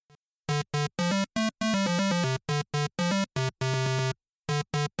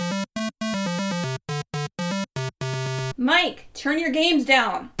Mike, turn your games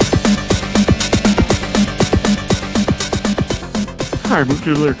down. Hi, moved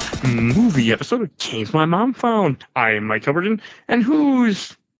to the movie episode of Games My Mom Found. I am Mike Hilberton, and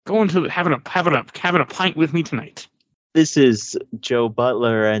who's going to having a pint with me tonight? This is Joe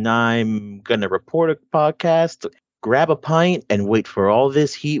Butler, and I'm gonna report a podcast, grab a pint, and wait for all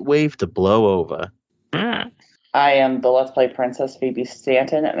this heat wave to blow over. Ah. I am the Let's Play Princess Phoebe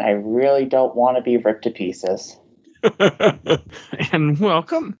Stanton, and I really don't want to be ripped to pieces. And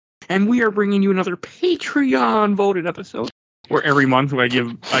welcome. And we are bringing you another Patreon voted episode, where every month I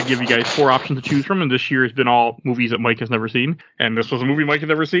give you guys 4 options to choose from, and this year has been all movies that Mike has never seen. And this was a movie Mike has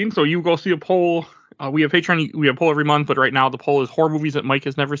never seen, so you go see a poll. We have Patreon, we have a poll every month, but right now the poll is horror movies that Mike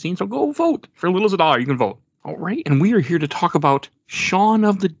has never seen, so go vote. For as little as $1, you can vote. All right, and we are here to talk about Shaun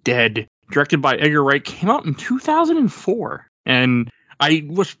of the Dead, directed by Edgar Wright, came out in 2004. And I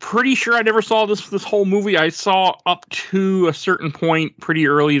was pretty sure I never saw this whole movie. I saw up to a certain point pretty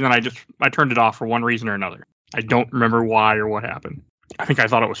early, then I turned it off for one reason or another. I don't remember why or what happened. I think I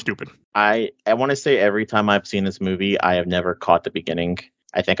thought it was stupid. I want to say every time I've seen this movie, I have never caught the beginning.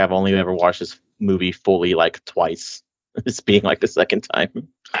 I think I've only ever watched this movie fully like twice. This being like the second time.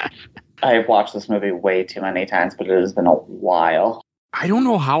 I've watched this movie way too many times, but it has been a while. I don't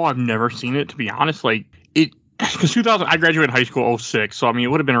know how I've never seen it, to be honest. Like, because 2000, I graduated high school 06, so I mean, it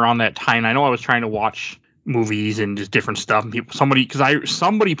would have been around that time. I know I was trying to watch movies and just different stuff, and somebody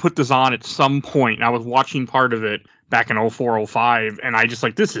put this on at some point, and I was watching part of it back in 04, 05, and I just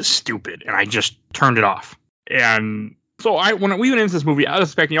like, this is stupid, and I just turned it off. And so when we went into this movie, I was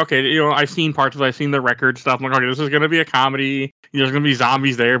expecting, okay, I've seen parts of it, I've seen the record stuff. I'm like, okay, this is going to be a comedy. There's going to be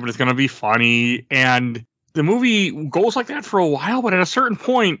zombies there, but it's going to be funny. And the movie goes like that for a while, but at a certain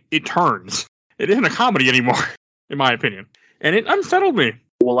point, it turns. It isn't a comedy anymore, in my opinion. And it unsettled me.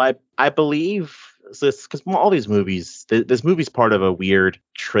 Well, I believe this, because all these movies, this movie's part of a weird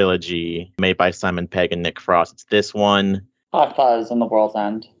trilogy made by Simon Pegg and Nick Frost. It's this one. Hot Fuzz and The World's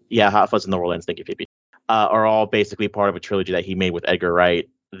End. Yeah, Hot Fuzz and The World's End, thank you, Phoebe. Are all basically part of a trilogy that he made with Edgar Wright.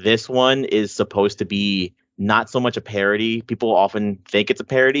 This one is supposed to be not so much a parody. People often think it's a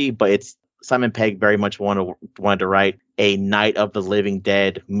parody, but it's Simon Pegg very much wanted to write a Night of the Living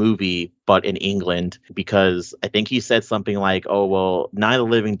Dead movie, but in England, because I think he said something like, oh, well, Night of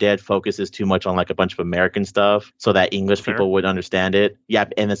the Living Dead focuses too much on like a bunch of American stuff so that English people would understand it. Yeah.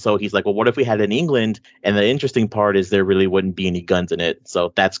 And so he's like, well, what if we had it in England? And the interesting part is there really wouldn't be any guns in it.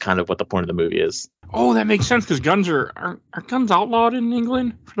 So that's kind of what the point of the movie is. Oh, that makes sense, because guns are guns outlawed in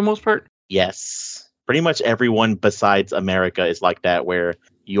England for the most part? Yes. Pretty much everyone besides America is like that, where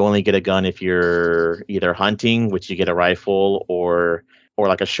you only get a gun if you're either hunting, which you get a rifle, or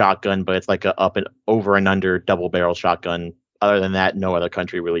like a shotgun, but it's like a up and over and under double barrel shotgun. Other than that, no other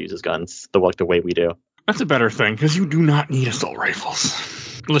country really uses guns the way we do. That's a better thing, because you do not need assault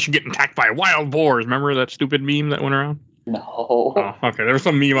rifles. Unless you're getting attacked by wild boars. Remember that stupid meme that went around? No. Oh, okay. There was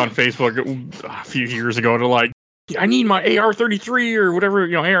some meme on Facebook a few years ago to like, I need my AR-33 or whatever,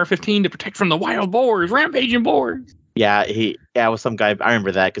 AR-15 to protect from the wild boars, rampaging boars. Yeah, it was some guy. I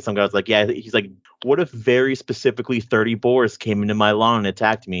remember that because some guy was like, yeah, he's like, what if very specifically 30 boars came into my lawn and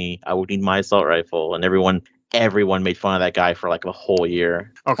attacked me? I would need my assault rifle. And everyone made fun of that guy for like a whole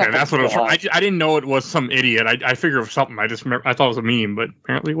year. Okay, that's what it was. I didn't know it was some idiot. I figured it was something. I thought it was a meme, but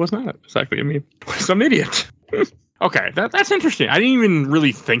apparently it was not exactly a meme. Some idiot. Okay, that's interesting. I didn't even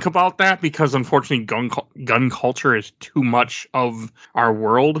really think about that because, unfortunately, gun culture is too much of our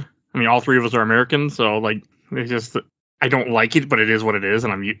world. I mean, all 3 of us are Americans, so like, it's just I don't like it, but it is what it is,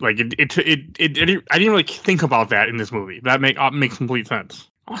 and I'm like I didn't really think about that in this movie. That makes complete sense.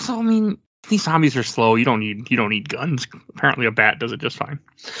 Also, I mean, these zombies are slow. You don't need guns. Apparently, a bat does it just fine.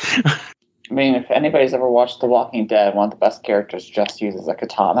 I mean, if anybody's ever watched The Walking Dead, one of the best characters just uses a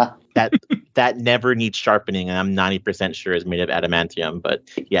katana. That never needs sharpening, and I'm 90% sure is made of adamantium, but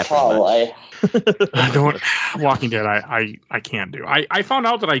yeah. Probably. Walking Dead, I can't do. I found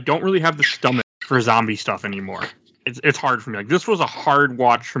out that I don't really have the stomach for zombie stuff anymore. It's hard for me. Like, this was a hard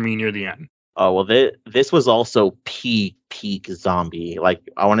watch for me near the end. Oh, well, this was also peak zombie. Like,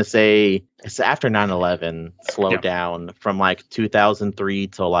 I want to say it's after 9/11, slowed down from like 2003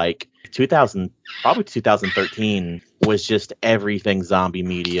 to like 2013 was just everything zombie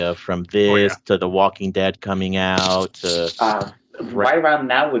media, from this to The Walking Dead coming out to right around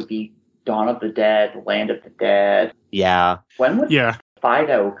now would be Dawn of the Dead, Land of the Dead. Yeah. When would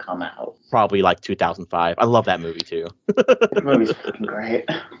Fido come out? Probably like 2005. I love that movie too. That movie's fucking great.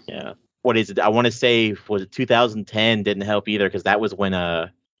 Yeah. What is it? I want to say, was it 2010? Didn't help either, because that was when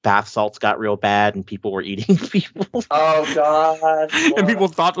bath salts got real bad and people were eating people. Oh, God. And people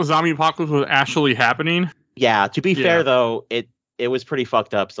thought the zombie apocalypse was actually happening. Yeah, to be Yeah. fair though, it was pretty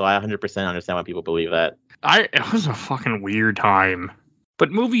fucked up, so I 100% understand why people believe that. It was a fucking weird time.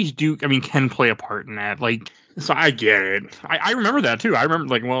 But movies can play a part in that. Like, so I get it. I remember that too. I remember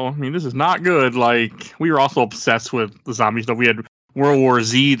like, well, I mean, this is not good. Like, we were also obsessed with the zombie stuff. We had World War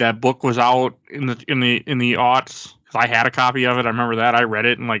Z. That book was out in the aughts. I had a copy of it. I remember that. I read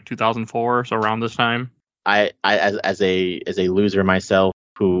it in like 2004, so around this time. I as a loser myself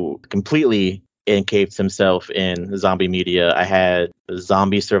who completely encaped himself in zombie media, I had the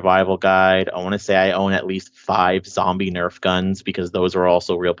Zombie Survival Guide. I want to say I own at least 5 zombie Nerf guns because those were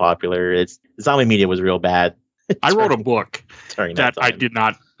also real popular. Zombie media was real bad. I wrote a book that I did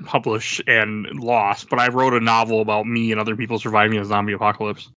not publish and lost, but I wrote a novel about me and other people surviving a zombie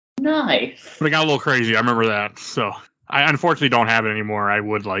apocalypse. Nice. But it got a little crazy. I remember that. So I unfortunately don't have it anymore. I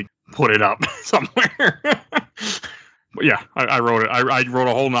would like put it up somewhere. But yeah, I wrote it. I wrote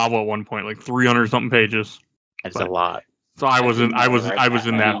a whole novel at one point, like 300 something pages. That's a lot. So I was in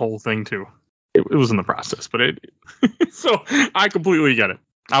that whole thing too. It was in the process, but so I completely get it.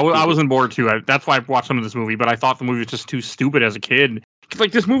 I wasn't bored too. That's why I watched some of this movie, but I thought the movie was just too stupid as a kid.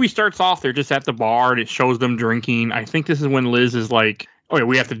 Like, this movie starts off, they're just at the bar and it shows them drinking. I think this is when Liz is like, oh yeah,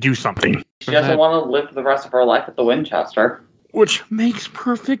 we have to do something. She doesn't want to live the rest of her life at the Winchester. Which makes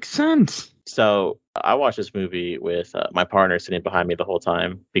perfect sense. So I watched this movie with my partner sitting behind me the whole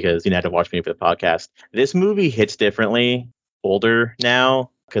time because had to watch me for the podcast. This movie hits differently older now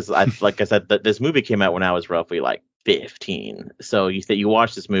because like I said, this movie came out when I was roughly like 15. So you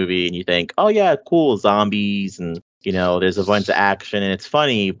watch this movie and you think, oh yeah, cool, zombies, and there's a bunch of action and it's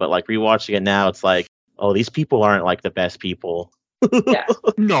funny, but like rewatching it now, it's like, oh, these people aren't like the best people. Yeah.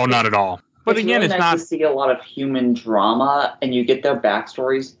 No, not at all. But again, really it's nice not to see a lot of human drama, and you get their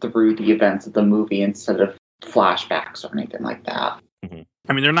backstories through the events of the movie instead of flashbacks or anything like that. Mm-hmm.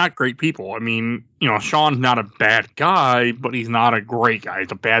 I mean, they're not great people. I mean, Shaun's not a bad guy, but he's not a great guy.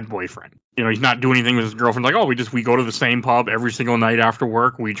 He's a bad boyfriend. He's not doing anything with his girlfriend. Like, oh, we go to the same pub every single night after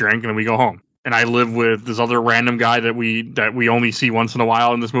work. We drink and then we go home. And I live with this other random guy that we only see once in a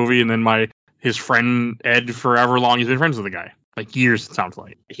while in this movie, and then his friend Ed, forever long, he's been friends with the guy. Like years, it sounds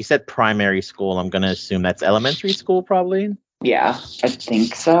like. He said primary school. I'm going to assume that's elementary school, probably. Yeah, I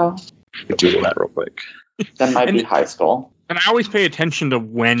think so. Google that real quick. That might be high school. And I always pay attention to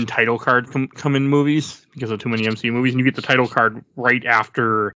when title cards come in movies because of too many MCU movies. And you get the title card right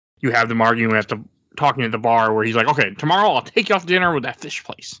after you have them arguing talking at the bar where he's like, okay, tomorrow I'll take you out to dinner with that fish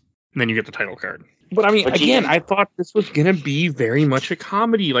place. And then you get the title card. But I mean, I thought this was going to be very much a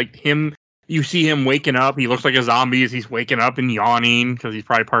comedy. Like him... You see him waking up. He looks like a zombie as he's waking up and yawning because he's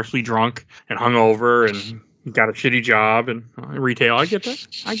probably partially drunk and hungover and got a shitty job and retail. I get that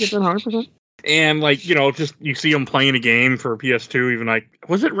 100%. And just you see him playing a game for PS2. Even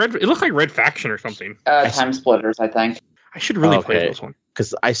was it Red? It looked like Red Faction or something. Time Splitters, I think. I should really play this one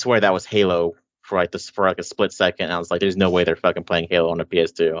because I swear that was Halo for a split second. I was like, "There's no way they're fucking playing Halo on a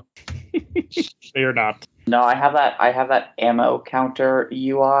PS2." They are not. No, I have that ammo counter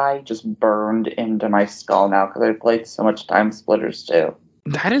UI just burned into my skull now because I played so much Time Splitters 2.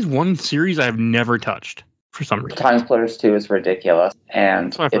 That is one series I've never touched for some reason. Time Splitters 2 is ridiculous,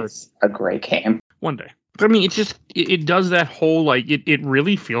 and it's a great game. One day. But I mean, it does that whole, it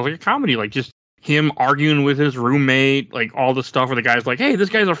really feels like a comedy. Like, just him arguing with his roommate, like, all the stuff where the guy's like, hey, this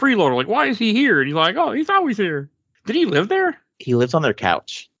guy's a freeloader. Like, why is he here? And he's like, oh, he's always here. Did he live there? He lives on their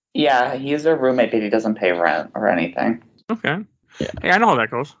couch. Yeah, he's their roommate, but he doesn't pay rent or anything. Okay. Yeah. Hey, I know how that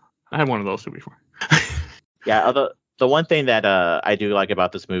goes. I had one of those too before. Yeah, the one thing that I do like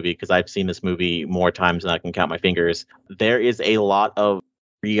about this movie, because I've seen this movie more times than I can count my fingers, there is a lot of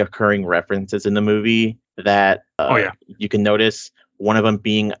reoccurring references in the movie that you can notice. One of them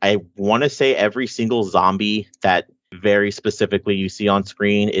being, I want to say every single zombie that very specifically you see on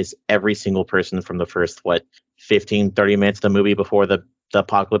screen is every single person from the first, 15, 30 minutes of the movie before the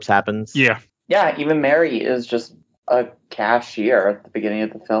apocalypse happens. Yeah. Yeah, even Mary is just a cashier at the beginning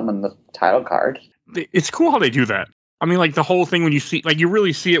of the film in the title card. It's cool how they do that. I mean, like, the whole thing when you see, you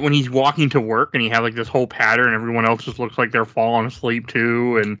really see it when he's walking to work and you have, this whole pattern. Everyone else just looks like they're falling asleep,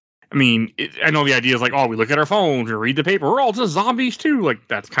 too. And, I mean, I know the idea is we look at our phones or read the paper. We're all just zombies, too.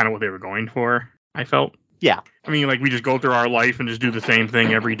 That's kind of what they were going for, I felt. Yeah. I mean, we just go through our life and just do the same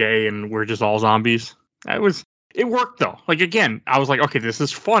thing every day and we're just all zombies. It worked, though. Again, I was like, okay, this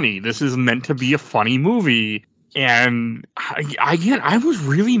is funny. This is meant to be a funny movie. And I was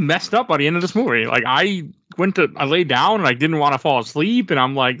really messed up by the end of this movie. I laid down and I didn't want to fall asleep. And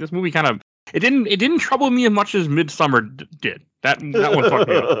I'm like, this movie it didn't trouble me as much as Midsummer did. That one fucked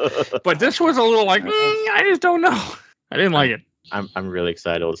me up. But this was a little I just don't know. I didn't like it. I'm really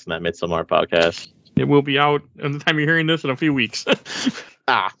excited to listen to that Midsummer podcast. It will be out at the time you're hearing this in a few weeks.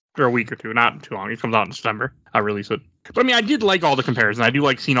 Ah, Or a week or two, not too long. It comes out in December. I'll release it. But I mean, I did like all the comparisons. I do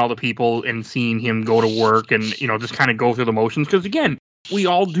like seeing all the people and seeing him go to work and, just kind of go through the motions. Because again, we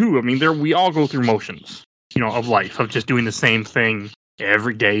all do. I mean, we all go through motions, of life, of just doing the same thing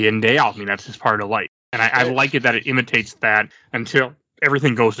every day in, day out. I mean, that's just part of life. And I like it that it imitates that until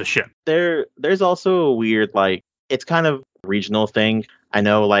everything goes to shit. there's also a weird, it's kind of regional thing. I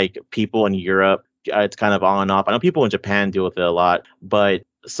know, people in Europe, it's kind of on and off. I know people in Japan deal with it a lot, but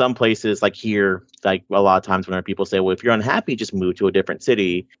some places like here, a lot of times when people say, well, if you're unhappy, just move to a different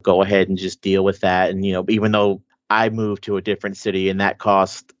city, go ahead and just deal with that. And, even though I moved to a different city and that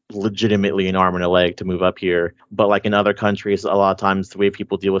cost legitimately an arm and a leg to move up here. But in other countries, a lot of times the way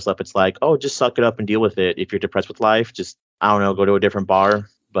people deal with stuff, it's like, oh, just suck it up and deal with it. If you're depressed with life, just, I don't know, go to a different bar.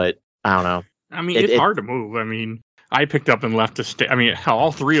 But I don't know. I mean, it's hard to move. I mean, I picked up and left to stay. I mean, hell,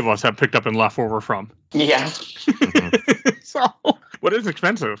 all three of us have picked up and left where we're from. Yeah. So, but it's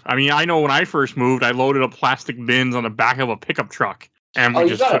expensive. I mean, I know when I first moved, I loaded up plastic bins on the back of a pickup truck. And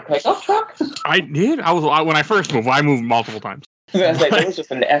you got a pickup truck? I did. When I first moved. I moved multiple times. I was gonna say, it was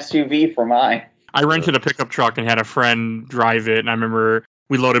just an SUV for mine. I rented a pickup truck and had a friend drive it. And I remember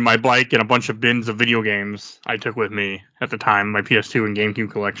we loaded my bike and a bunch of bins of video games I took with me at the time, my PS2 and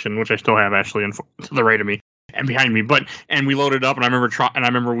GameCube collection, which I still have actually to the right of me and behind me. And we loaded up, and I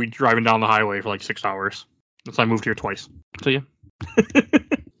remember we driving down the highway for 6 hours. So I moved here twice. So yeah.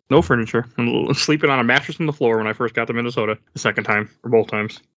 No furniture. I'm sleeping on a mattress on the floor when I first got to Minnesota the second time, or both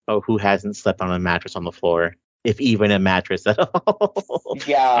times. Oh, who hasn't slept on a mattress on the floor? If even a mattress at all.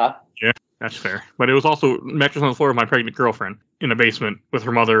 Yeah. Yeah, that's fair. But it was also a mattress on the floor of my pregnant girlfriend in the basement with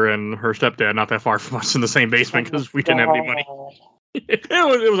her mother and her stepdad, not that far from us in the same basement because we didn't have any money. It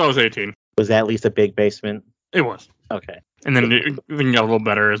was I was 18. Was that at least a big basement? It was. Okay. And then it got a little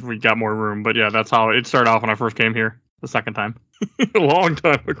better as we got more room. But yeah, that's how it started off when I first came here the second time. A long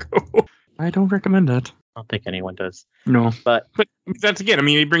time ago. I don't recommend that. I don't think anyone does. No. But that's again, I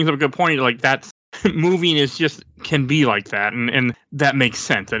mean, it brings up a good point. That's moving can be like that. And that makes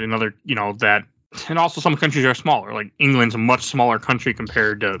sense. That another, that. And also some countries are smaller. Like England's a much smaller country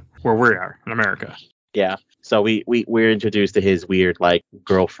compared to where we are in America. Yeah. So we're introduced to his weird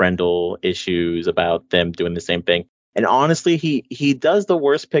girlfriendal issues about them doing the same thing. And honestly, he does the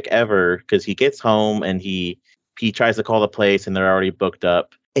worst pick ever because he gets home and he tries to call the place and they're already booked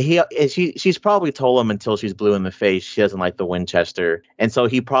up. She's probably told him until she's blue in the face she doesn't like the Winchester. And so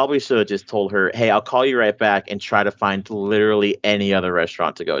he probably should have just told her, hey, I'll call you right back, and try to find literally any other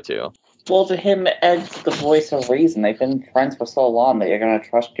restaurant to go to. Well, to him, Ed's the voice of reason. They've been friends for so long that you're going to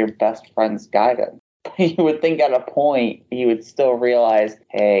trust your best friend's guidance. You would think at a point he would still realize,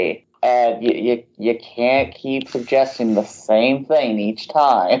 hey, Ed, you can't keep suggesting the same thing each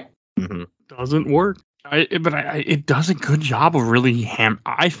time. Mm-hmm. Doesn't work. It does a good job of really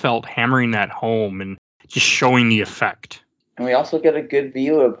I felt hammering that home and just showing the effect. And we also get a good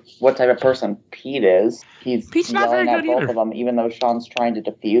view of what type of person Pete is. Pete's not very yelling good at both either. of them, even though Shaun's trying to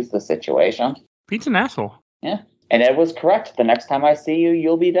defuse the situation. Pete's an asshole. Yeah. And Ed was correct. The next time I see you,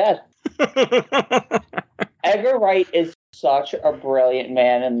 you'll be dead. Edgar Wright is such a brilliant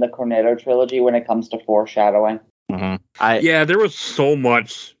man in the Cornetto trilogy when it comes to foreshadowing. Mm-hmm. Yeah, there was so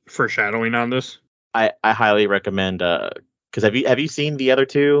much foreshadowing on this. I highly recommend because have you seen the other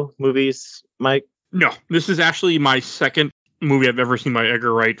two movies, Mike? No, this is actually my second movie I've ever seen by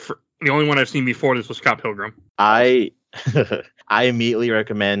Edgar Wright. The only one I've seen before this was Scott Pilgrim. I immediately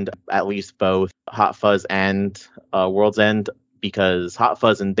recommend at least both Hot Fuzz and World's End, because Hot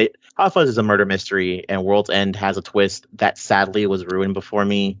Fuzz is a murder mystery, and World's End has a twist that sadly was ruined before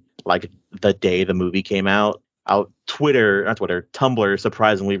me, the day the movie came out. Tumblr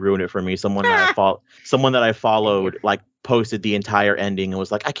surprisingly ruined it for me. Someone that I followed posted the entire ending and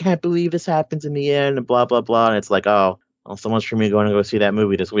was like, I can't believe this happens in the end, and blah blah blah. And it's like, oh, well, so much for me going to go see that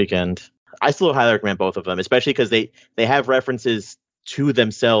movie this weekend. I still highly recommend both of them, especially because they have references to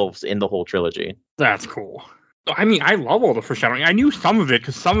themselves in the whole trilogy. That's cool. I mean, I love all the foreshadowing. I knew some of it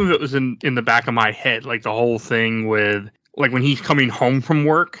because some of it was in the back of my head, like the whole thing with when he's coming home from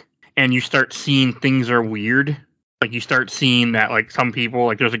work. And you start seeing things are weird. You start seeing that some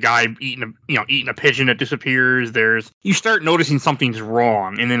people, there's a guy eating a pigeon that disappears. You start noticing something's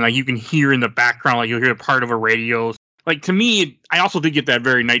wrong, and then you can hear in the background, you'll hear a part of a radio. To me, I also did get that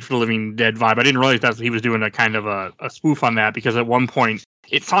very Night for the Living Dead vibe. I didn't realize that's what he was doing, a kind of a spoof on that, because at one point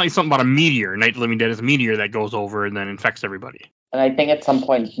it sounded like something about a meteor. Night of the Living Dead is a meteor that goes over and then infects everybody. And I think at some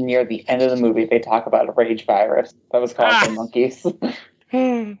point near the end of the movie, they talk about a rage virus that was caused by monkeys.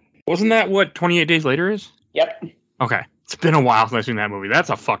 Wasn't that what 28 Days Later is? Yep. Okay. It's been a while since I've seen that movie. That's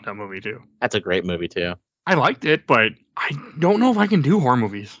a fucked up movie too. That's a great movie too. I liked it, but I don't know if I can do horror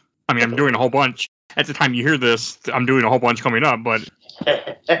movies. I mean, I'm doing a whole bunch. At the time you hear this, I'm doing a whole bunch coming up, but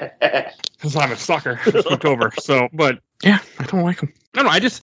because I'm a sucker, it's October. So, but yeah, I don't like him. No, I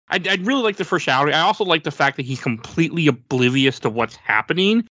really like the foreshadowing. I also like the fact that he's completely oblivious to what's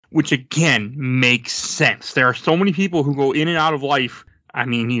happening, which again makes sense. There are so many people who go in and out of life. I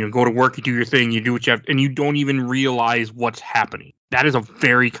mean, you know, go to work, you do your thing, you do what you have, and you don't even realize what's happening. That is a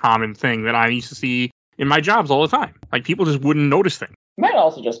very common thing that I used to see in my jobs all the time. Like, people just wouldn't notice things. Might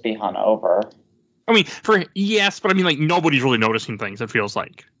also just be hungover. I mean, but I mean, like, nobody's really noticing things, it feels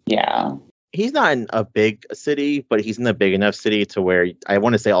like. Yeah. He's not in a big city, but he's in a big enough city to where I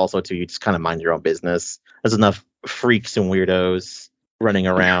want to say also too, you just kind of mind your own business. There's enough freaks and weirdos running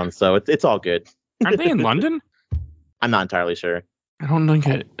around, so it's all good. Aren't they in London? I'm not entirely sure. I don't think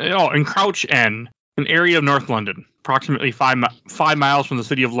it. Oh, in Crouch End, an area of North London, approximately 5 miles from the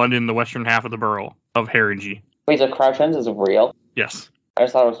city of London, the western half of the borough of Haringey. Wait, so Crouch End is real? Yes. I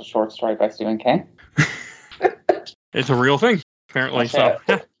just thought it was a short story by Stephen King. It's a real thing, apparently. So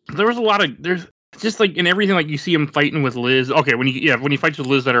yeah. There was a lot of just like in everything, like you see him fighting with Liz. Okay, when he fights with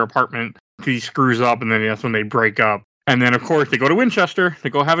Liz at her apartment, he screws up, and then that's when they break up. And then of course they go to Winchester to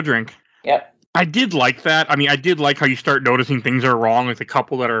go have a drink. Yep. I did like that. I mean, I did like how you start noticing things are wrong, like the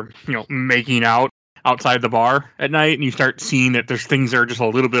couple that are, you know, making out outside the bar at night, and you start seeing that there's things that are just a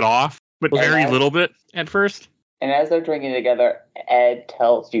little bit off, but very little bit at first. And as they're drinking together, Ed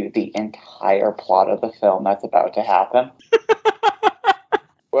tells you the entire plot of the film that's about to happen.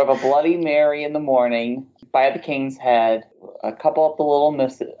 We have a Bloody Mary in the morning by the King's Head, a couple at the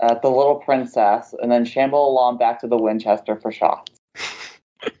Little Princess, and then shamble along back to the Winchester for shots.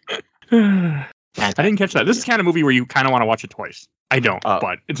 I didn't catch that. This is the kind of movie where you kind of want to watch it twice. I don't,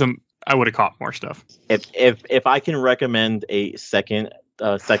 but I would have caught more stuff. If I can recommend a second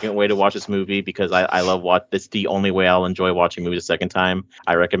way to watch this movie, because I love this, the only way I'll enjoy watching movies a second time,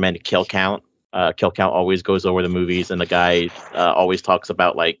 I recommend Kill Count. Kill Count always goes over the movies, and the guy always talks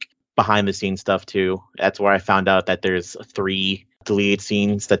about like behind the scenes stuff too. That's where I found out that there's 3 deleted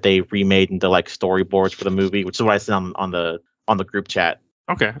scenes that they remade into like storyboards for the movie, which is what I said on the group chat.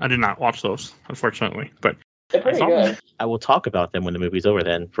 Okay, I did not watch those, unfortunately, but they're pretty good. I will talk about them when the movie's over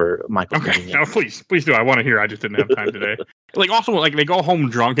then for Michael. Okay, no, please do. I want to hear. I just didn't have time today. Like, also, like, they go home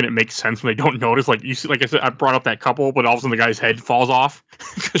drunk and it makes sense when they don't notice. Like, you see, like I said, I brought up that couple, but all of a sudden the guy's head falls off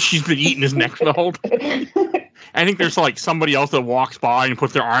because she's been eating his neck for the whole time. I think there's like somebody else that walks by and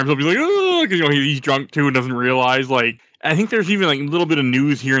puts their arms up, be like, oh, because, you know, he's drunk too and doesn't realize. Like, I think there's even like a little bit of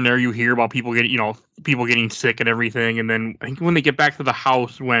news here and there you hear about people getting sick and everything. And then I think when they get back to the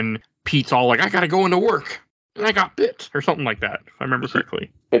house, when Pete's all like, I gotta go into work and I got bit or something like that, if I remember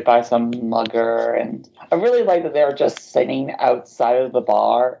correctly. Bit by some mugger. And I really like that they're just sitting outside of the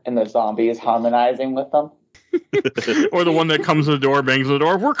bar and the zombie is harmonizing with them. Or the one that comes to the door, bangs on the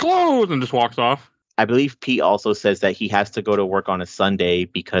door, we're closed, and just walks off. I believe Pete also says that he has to go to work on a Sunday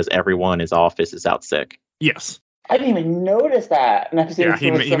because everyone in his office is out sick. Yes. I didn't even notice that. And I've seen yeah,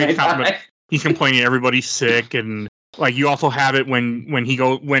 he makes comment. He's complaining everybody's sick, and like you also have it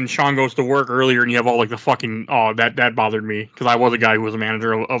when Shaun goes to work earlier, and you have all like the fucking that bothered me because I was a guy who was a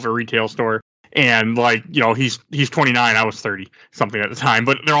manager of a retail store, and like, you know, he's 29, I was 30 something at the time,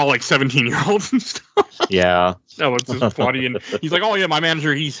 but they're all like 17-year-olds and stuff. Yeah, that was just funny, and he's like, oh yeah, my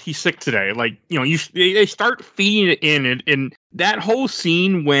manager, he's sick today. Like, you know, they start feeding it in, and that whole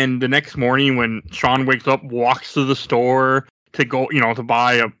scene when the next morning when Shaun wakes up, walks to the store to go, you know, to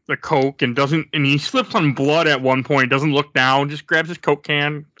buy a Coke, and he slips on blood at one point, doesn't look down, just grabs his Coke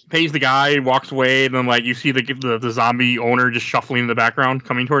can, pays the guy, walks away, and then like you see the zombie owner just shuffling in the background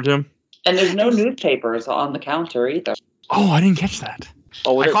coming towards him. And there's no newspapers on the counter either. Oh, I didn't catch that.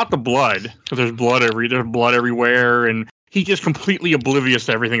 I caught the blood, because there's blood everywhere, and he's just completely oblivious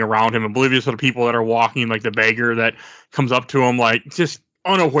to everything around him, oblivious to the people that are walking, like the beggar that comes up to him, like just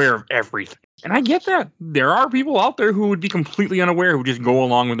unaware of everything. And I get that. There are people out there who would be completely unaware, who just go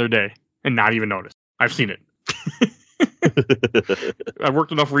along with their day and not even notice. I've seen it. I've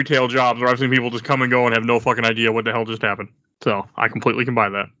worked enough retail jobs where I've seen people just come and go and have no fucking idea what the hell just happened. So I completely can buy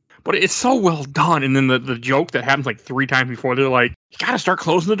that. But it's so well done. And then the joke that happens like 3 times before, they're like, you gotta start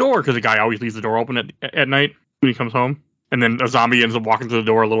closing the door, because the guy always leaves the door open at night when he comes home. And then a zombie ends up walking to the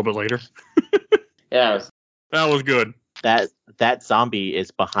door a little bit later. Yeah. That was good. That zombie is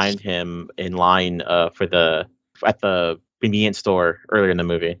behind him in line at the convenience store earlier in the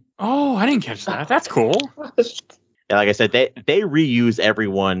movie. Oh, I didn't catch that. That's cool. Yeah, like I said, they reuse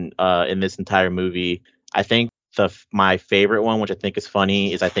everyone in this entire movie. I think my favorite one, which I think is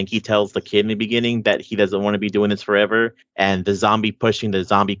funny, is I think he tells the kid in the beginning that he doesn't want to be doing this forever, and the zombie pushing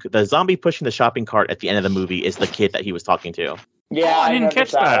the shopping cart at the end of the movie is the kid that he was talking to. Yeah, I didn't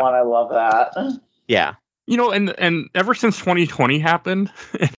catch that one. I love that. Yeah. And ever since 2020 happened,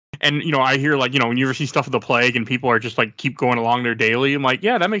 and I hear when you ever see stuff with the plague and people are just keep going along their daily, I'm like,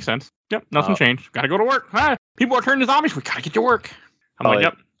 yeah, that makes sense. Yep, nothing changed. Got to go to work. People are turning to zombies. We got to get to work. I'm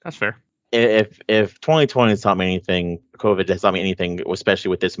yep, that's fair. If 2020 has taught me anything, COVID has taught me anything, especially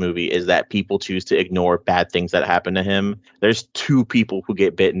with this movie, is that people choose to ignore bad things that happen to him. There's 2 people who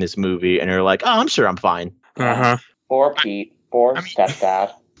get bit in this movie, and they're like, "Oh, I'm sure I'm fine." Poor Pete. Poor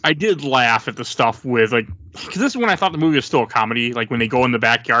stepdad. I did laugh at the stuff with because this is when I thought the movie was still a comedy. When they go in the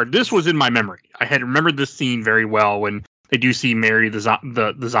backyard, this was in my memory. I had remembered this scene very well when they do see Mary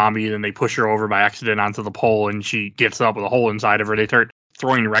the zombie, and they push her over by accident onto the pole, and she gets up with a hole inside of her. They start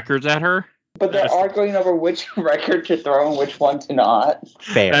throwing records at her. But they're arguing over which record to throw and which one to not.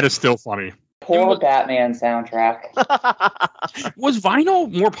 Fair. That is still funny. Poor Batman soundtrack. Was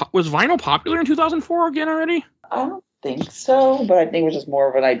vinyl popular in 2004 again already? I don't think so, but I think it was just more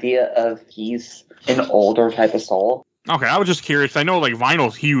of an idea of he's an older type of soul. Okay, I was just curious. I know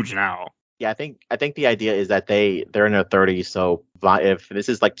vinyl's huge now. Yeah, I think the idea is that they're in their 30s, so if this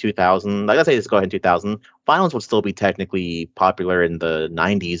is 2000, let's say this go ahead in 2000, vinyls would still be technically popular in the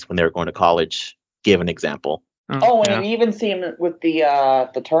 90s when they were going to college. Give an example. And you even see him with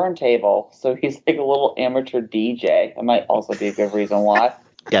the turntable, so he's a little amateur DJ. That might also be a good reason why.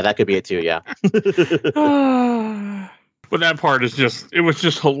 Yeah, that could be it too. Yeah. But that part is it was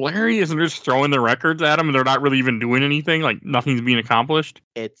just hilarious, and they're just throwing the records at them, and they're not really even doing anything. Nothing's being accomplished.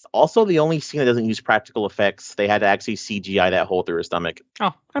 It's also the only scene that doesn't use practical effects. They had to actually CGI that hole through her stomach.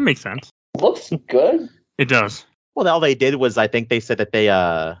 Oh, that makes sense. Looks good. It does. Well, all they did was, I think they said that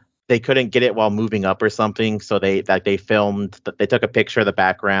they couldn't get it while moving up or something, so they filmed. They took a picture of the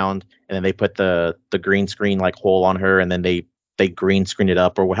background, and then they put the green screen hole on her, and then they green screened it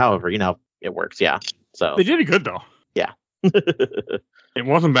up, or however it works. Yeah. So they did it good though. Yeah. It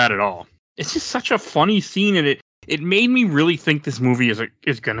wasn't bad at all. It's just such a funny scene, and it made me really think this movie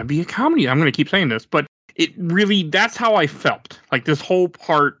is going to be a comedy. I'm going to keep saying this, but that's how I felt. This whole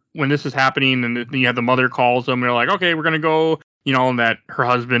part when this is happening, and you have the mother calls them, and they're like, okay, we're going to go, that her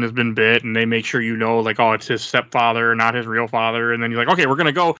husband has been bit, and they make sure oh, it's his stepfather, not his real father. And then you're like, okay, we're going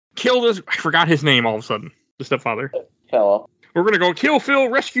to go kill this. I forgot his name all of a sudden. The stepfather. Phil. We're going to go kill Phil,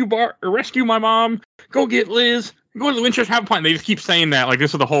 rescue my mom, go get Liz, go to the Winchester, have a plan. They just keep saying that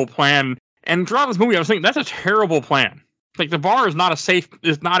this is the whole plan. And throughout this movie, I was thinking that's a terrible plan. The bar is not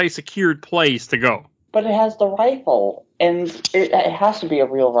a secured place to go. But it has the rifle, and it has to be a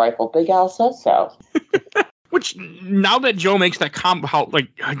real rifle. Big Al says so. Which, now that Joe makes that comment,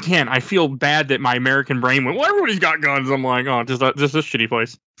 again, I feel bad that my American brain went, well, everybody's got guns. I'm like, oh, just this shitty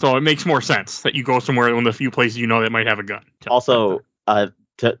place. So it makes more sense that you go somewhere, one of the few places that might have a gun. Also,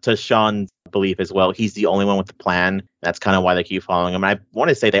 to Shaun's belief as well, he's the only one with the plan. That's kind of why they keep following him. And I want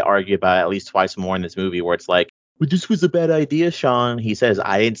to say they argue about it at least twice more in this movie, where it's like, well, this was a bad idea, Shaun. He says,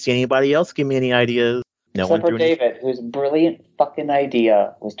 I didn't see anybody else give me any ideas. No Except for David, whose brilliant fucking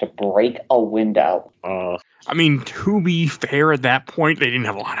idea was to break a window. I mean, to be fair, at that point, they didn't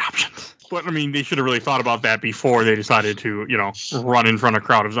have a lot of options. But, I mean, they should have really thought about that before they decided to, run in front of a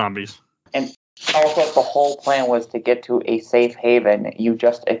crowd of zombies. And also, the whole plan was to get to a safe haven. You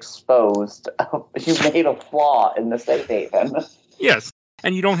just exposed, you made a flaw in the safe haven. Yes,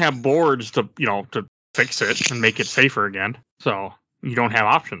 and you don't have boards to fix it and make it safer again. So you don't have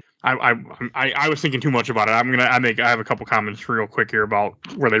options. I was thinking too much about it. I have a couple comments real quick here about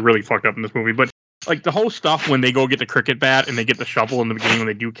where they really fucked up in this movie. But the whole stuff when they go get the cricket bat and they get the shovel in the beginning when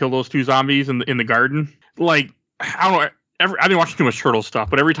they do kill those 2 zombies in the garden. I don't know. I've been watching too much turtle stuff,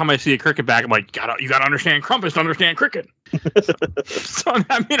 but every time I see a cricket bat, I'm like, you gotta understand Crumpus to understand cricket. So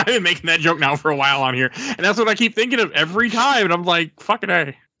I've been making that joke now for a while on here, and that's what I keep thinking of every time. And I'm like, fucking A.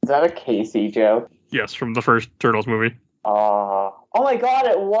 Is that a Casey joke? Yes, from the first Turtles movie. Oh my god,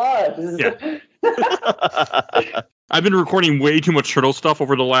 it was! Yeah. I've been recording way too much turtle stuff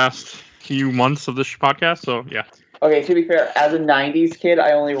over the last few months of this podcast, so yeah. Okay, to be fair, as a 90s kid,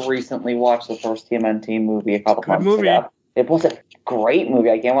 I only recently watched the first TMNT movie a couple months ago. It was a great movie.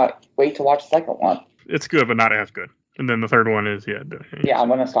 I can't wait to watch the second one. It's good, but not as good. And then the third one is, Yeah, I'm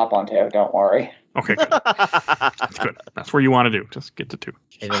going to stop on 2. Don't worry. Okay, good. That's good. That's what you want to do. Just get to 2.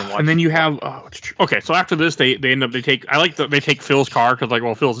 And then you have... okay, so after this, they end up... They take Phil's car,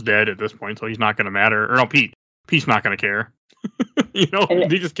 because, Phil's dead at this point, so he's not going to matter. Or no, Pete. Pete's not going to care.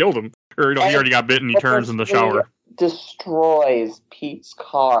 They just killed him. Or, he already got bitten, he turns in the shower. destroys Pete's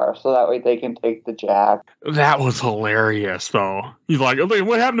car so that way they can take the jab. That was hilarious, though. He's like,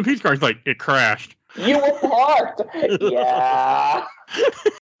 what happened to Pete's car? He's like, it crashed. You were parked. Yeah.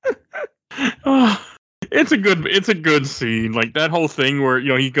 It's a good scene. Like that whole thing where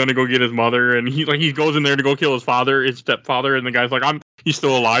he's gonna go get his mother, and he goes in there to go kill his father, his stepfather, and the guy's like, he's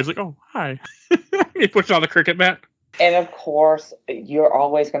still alive. He's like, oh hi. He pushed on the cricket bat. And of course, you're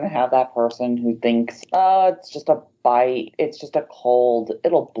always going to have that person who thinks, oh, it's just a bite. It's just a cold.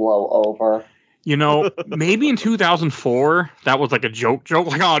 It'll blow over. Maybe in 2004, that was like a joke.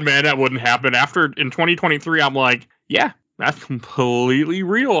 Like, oh, man, that wouldn't happen. In 2023, I'm like, yeah, that's completely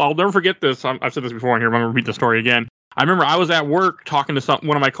real. I'll never forget this. I've said this before on here. I'm going to repeat the story again. I remember I was at work talking to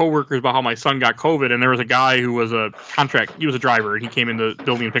one of my coworkers about how my son got COVID, and there was a guy who was he was a driver, and he came in the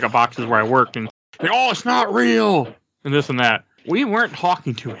building to pick up boxes where I worked, and like, oh, it's not real. And this and that. We weren't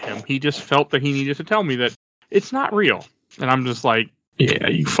talking to him. He just felt that he needed to tell me that it's not real. And I'm just like, yeah,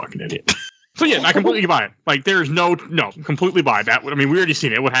 you fucking idiot. So yeah, I completely buy it. Like there's completely buy that. I mean, we already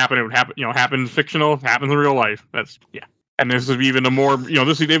seen it. It would happen. Happen fictional, happens in real life. And this is even a more,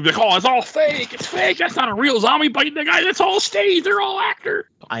 they'd be like, oh, it's all fake. It's fake. That's not a real zombie biting the guy. That's all stage. They're all actor.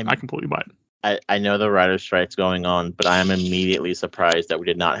 I completely buy it. I know the writer's strike's going on, but I am immediately surprised that we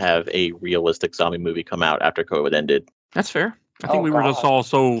did not have a realistic zombie movie come out after COVID ended. That's fair. I think we were just all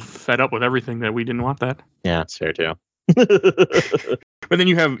so fed up with everything that we didn't want that. Yeah, that's fair too. But then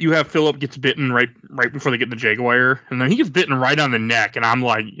you have Philip gets bitten right before they get in the Jaguar, and then he gets bitten right on the neck, and I'm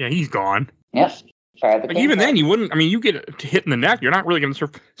like, yeah, he's gone. Yep. Like even then, you wouldn't. I mean, you get hit in the neck, you're not really going to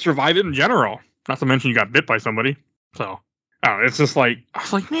survive it in general. Not to mention you got bit by somebody. So. Oh, it's just like, I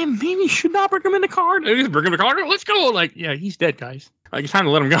was like, man, maybe you should not bring him in the car. Just bring him in the car. Let's go. Like, yeah, he's dead, guys. Like, it's time to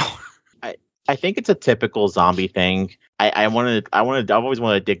let him go. I think it's a typical zombie thing. I've always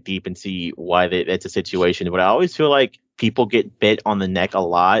wanted to dig deep and see why it's a situation. But I always feel like people get bit on the neck a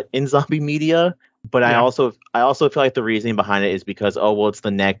lot in zombie media. But yeah. I also feel like the reasoning behind it is because, it's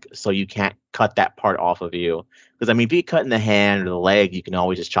the neck, so you can't cut that part off of you. Because, I mean, if you cut in the hand or the leg, you can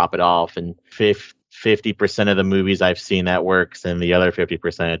always just chop it off. And 50% of the movies I've seen that works, and the other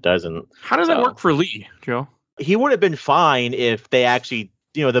 50% it doesn't. How does that work for Lee, Joe? He would have been fine if they actually,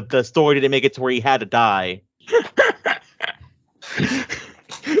 the story didn't make it to where he had to die.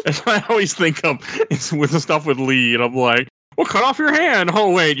 That's what I always think of is with the stuff with Lee, and I'm like, well, cut off your hand.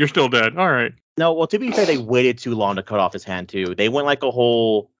 Oh, wait, you're still dead. All right. No, well, to be fair, they waited too long to cut off his hand, too. They went like a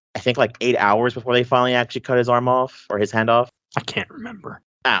whole, I think, like 8 hours before they finally actually cut his arm off, or his hand off. I can't remember.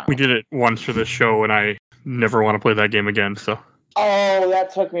 We did it once for this show, and I never want to play that game again. So. Oh,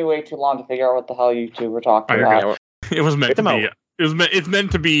 that took me way too long to figure out what the hell you two were talking about. It was meant to be. It's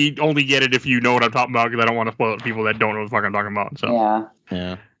meant to be. Only get it if you know what I'm talking about, because I don't want to spoil it to people that don't know what the fuck I'm talking about. So.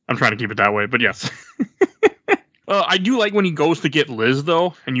 Yeah. I'm trying to keep it that way, but yes. I do like when he goes to get Liz,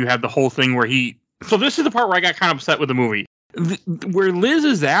 though, and you have the whole thing where So this is the part where I got kind of upset with the movie. Where Liz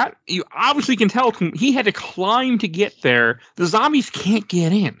is at, you obviously can tell he had to climb to get there. The zombies can't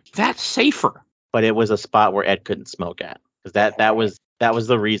get in. That's safer. But it was a spot where Ed couldn't smoke at, because that was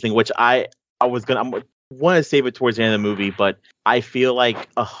the reasoning. Which I want to save it towards the end of the movie, but I feel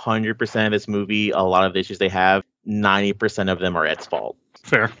like 100% of this movie, a lot of the issues they have, 90% of them are Ed's fault.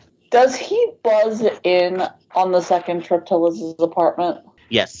 Fair. Does he buzz in on the second trip to Liz's apartment?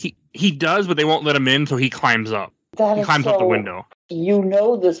 Yes, he does, but they won't let him in, so he climbs up. He climbs up the window. You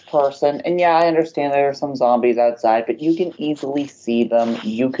know this person, and yeah, I understand there are some zombies outside, but you can easily see them.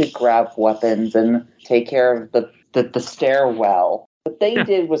 You could grab weapons and take care of the stairwell. What they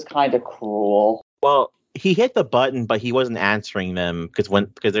did was kind of cruel. Well, he hit the button, but he wasn't answering them because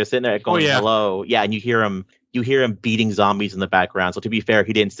they're sitting there going hello. Yeah, and you hear him beating zombies in the background. So to be fair,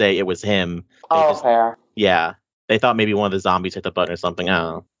 he didn't say it was him. Fair. Yeah, they thought maybe one of the zombies hit the button or something. I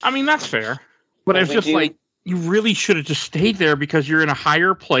don't know. I mean, that's fair, but it's just like. You really should have just stayed there because you're in a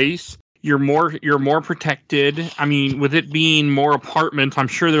higher place. You're more protected. I mean, with it being more apartments, I'm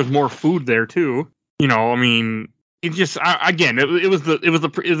sure there's more food there too. I mean, it just me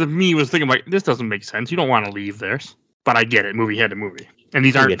was thinking like, this doesn't make sense. You don't want to leave there, but I get it. Movie had to movie, and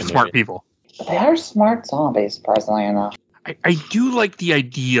these aren't smart people. They are smart zombies, surprisingly enough. I do like the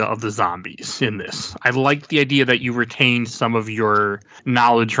idea of the zombies in this. I like the idea that you retain some of your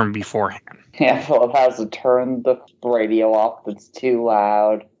knowledge from beforehand. Yeah, Philip has to turn the radio off that's too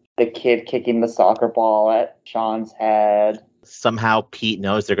loud. The kid kicking the soccer ball at Shaun's head. Somehow Pete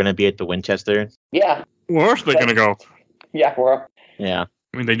knows they're going to be at the Winchester. Yeah. Where else are they going to go? Yeah, Yeah.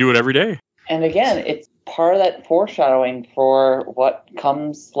 I mean, they do it every day. And again, it's part of that foreshadowing for what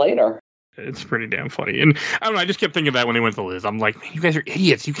comes later. It's pretty damn funny. And I don't know, I just kept thinking of that when they went to Liz. I'm like, man, you guys are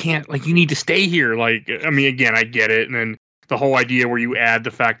idiots. You can't, like, you need to stay here. Like, I mean, again, I get it. And then the whole idea where you add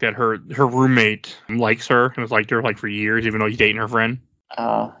the fact that her roommate likes her and has liked her like for years, even though he's dating her friend.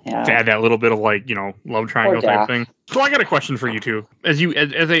 Oh, yeah. To add that little bit of like, love triangle type Dash. thing. So I got a question for you too. As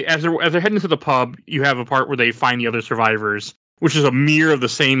they're heading to the pub, you have a part where they find the other survivors, which is a mirror of the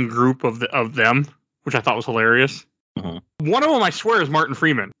same group of them, which I thought was hilarious. Mm-hmm. One of them, I swear, is Martin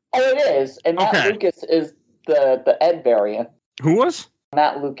Freeman. Oh, it is. And Matt Lucas is the Ed variant. Who was?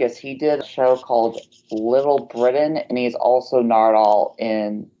 Matt Lucas. He did a show called Little Britain, and he's also Nardole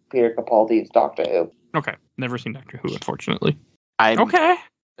in Peter Capaldi's Doctor Who. Okay. Never seen Doctor Who, unfortunately. Okay.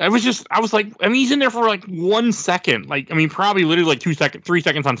 I was like, I mean, he's in there for like 1 second. Like, I mean, probably literally like 3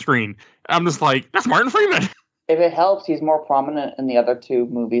 seconds on screen. I'm just like, that's Martin Freeman. If it helps, he's more prominent in the other 2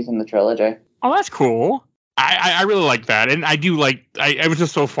 movies in the trilogy. Oh, that's cool. I really like that. And I do like, it was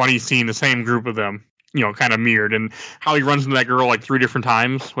just so funny seeing the same group of them, kind of mirrored, and how he runs into that girl like 3 different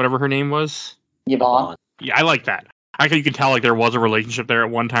times, whatever her name was. Yvonne. Yeah, I like that. I think you could tell like there was a relationship there at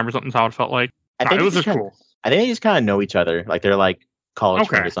one time or something. Is how it felt like. I think it was just cool. I think they just kind of know each other. Like they're like college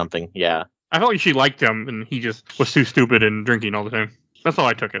friends or something. Yeah. I felt like she liked him, and he just was too stupid and drinking all the time. That's how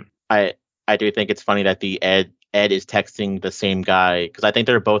I took it. I do think it's funny that the Ed is texting the same guy, because I think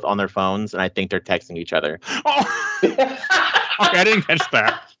they're both on their phones, and I think they're texting each other. Oh, okay, I didn't catch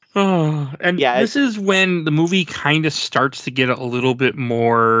that. Oh, and yeah, this is when the movie kind of starts to get a little bit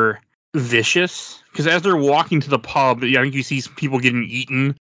more vicious, because as they're walking to the pub, I think you see some people getting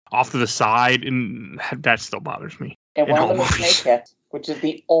eaten off to the side, and that still bothers me. And one of them is snakeheads, which is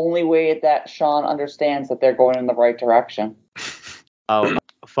the only way that Shaun understands that they're going in the right direction. Oh,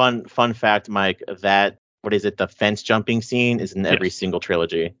 fun fact, Mike, that, what is it, the fence jumping scene is in every single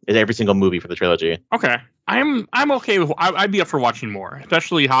trilogy. It's every single movie for the trilogy. Okay. I'm okay with, I'd be up for watching more,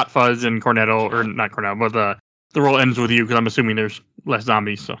 especially Hot Fuzz and Cornetto, or not Cornetto, but the world ends with you, because I'm assuming there's less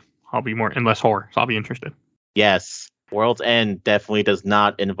zombies, so I'll be more, and less horror, so I'll be interested. Yes. World's End definitely does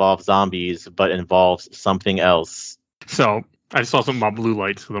not involve zombies, but involves something else. So, I saw something about blue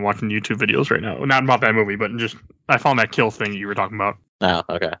lights, because I'm watching YouTube videos right now. Not about that movie, but I found that kill thing you were talking about. Oh,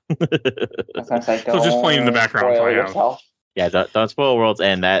 okay. So just playing in the background. So I have. Yeah, don't spoil World's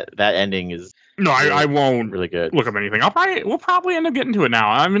End. That ending is I won't really good. Look up anything. We'll probably end up getting to it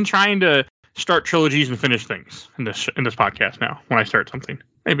now. I've been trying to start trilogies and finish things in this podcast now. When I start something,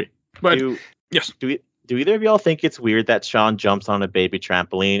 maybe. But yes. Do either of y'all think it's weird that Shaun jumps on a baby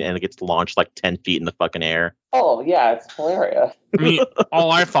trampoline and it gets launched like 10 feet in the fucking air? Oh, yeah, it's hilarious. I mean,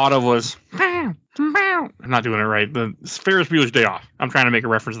 all I thought of was, I'm not doing it right. The Ferris Bueller's Day Off. I'm trying to make a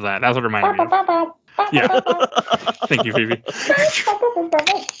reference to that. That's what it reminded me of. Yeah. Thank you, Phoebe.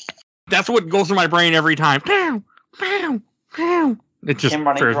 That's what goes through my brain every time. It just,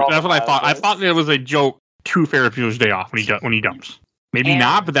 that's what I thought. I thought it was a joke to Ferris Bueller's Day Off when he dumps. Maybe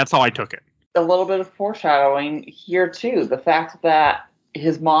not, but that's how I took it. A little bit of foreshadowing here, too. The fact that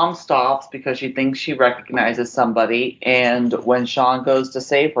his mom stops because she thinks she recognizes somebody, and when Shaun goes to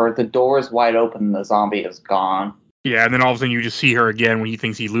save her, the door is wide open and the zombie is gone. Yeah, and then all of a sudden you just see her again when he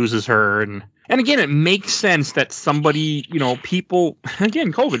thinks he loses her. And again, it makes sense that somebody, people,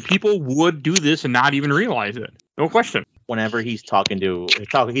 again, COVID, people would do this and not even realize it. No question. Whenever he's talking to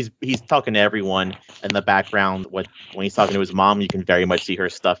everyone in the background, when he's talking to his mom, you can very much see her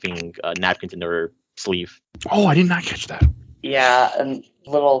stuffing napkins into her sleeve. Oh, I did not catch that. Yeah, and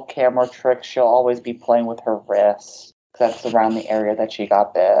little camera tricks, she'll always be playing with her wrists. That's around the area that she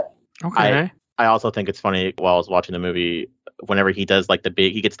got bit. Okay. I also think it's funny, while I was watching the movie, whenever he does like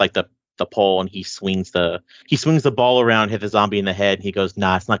he gets like the pole and he swings the ball around, hit the zombie in the head, and he goes,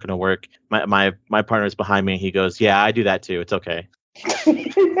 nah, it's not gonna work. My partner's behind me and he goes, yeah, I do that too, it's okay.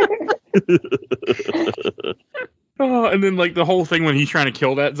 Oh, and then like the whole thing when he's trying to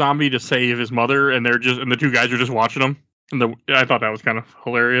kill that zombie to save his mother, and the 2 guys are just watching him, and I thought that was kind of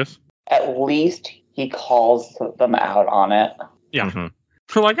hilarious. At least he calls them out on it. Yeah. Mm-hmm.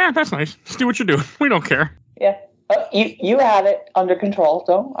 So like, that's nice. Just do what you're doing. We don't care. Yeah. You had it under control,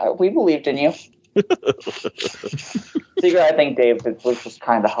 so we believed in you. Secret, I think Dave was just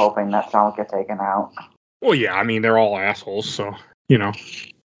kind of hoping that Shaun would get taken out. Well, yeah, I mean, they're all assholes, so,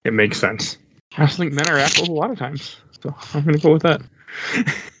 it makes sense. I also think men are assholes a lot of times, so I'm going to go with that.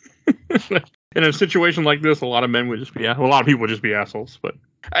 In a situation like this, a lot of men would just be, a lot of people would just be assholes, but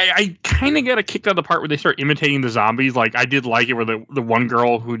I kind of got a kick out of the part where they start imitating the zombies. Like, I did like it where the one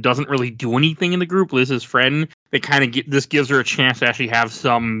girl who doesn't really do anything in the group, Liz's friend, they kind of this gives her a chance to actually have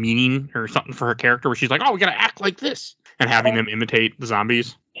some meaning or something for her character, where she's like, oh, we got to act like this, and having them imitate the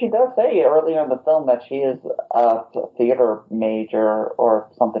zombies. She does say earlier in the film that she is a theater major or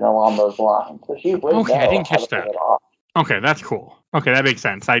something along those lines. So she would Okay, I know didn't how to catch pull that. it off. Okay, that's cool. Okay, that makes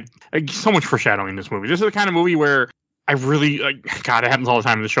sense. I so much foreshadowing in this movie. This is the kind of movie where I really God, it happens all the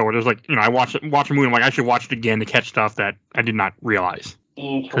time in the show where there's like, I watch a movie and I'm like, I should watch it again to catch stuff that I did not realize.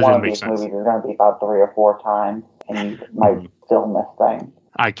 Each 'Cause one it of makes these sense. movies is going to be about 3 or 4 times, and you might still miss things.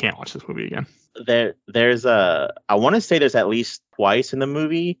 I can't watch this movie again. There's I want to say there's at least twice in the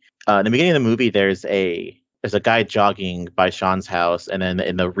movie. In the beginning of the movie, there's a guy jogging by Shaun's house, and then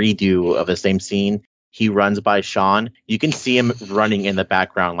in the redo of the same scene, he runs by Shaun. You can see him running in the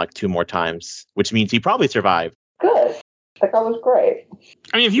background like 2 more times, which means he probably survived. Good. That was great.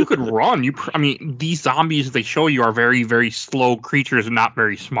 I mean, if you could run, these zombies they show you are very, very slow creatures and not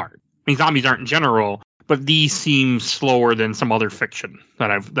very smart. I mean, zombies aren't in general, but these seem slower than some other fiction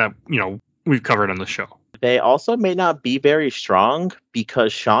that we've covered on the show. They also may not be very strong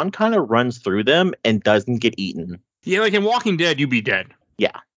because Shaun kind of runs through them and doesn't get eaten. Yeah, like in Walking Dead, you'd be dead.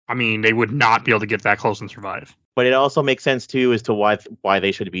 Yeah. I mean, they would not be able to get that close and survive. But it also makes sense too as to why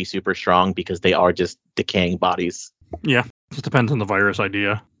they should be super strong, because they are just decaying bodies. Yeah, just depends on the virus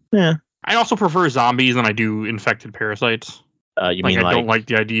idea. Yeah. I also prefer zombies than I do infected parasites. I don't like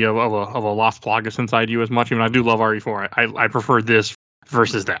the idea of a Las Plagas inside you as much. I mean, I do love RE4. I prefer this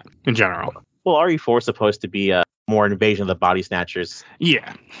versus that in general. Well, RE4 is supposed to be more invasion of the body snatchers.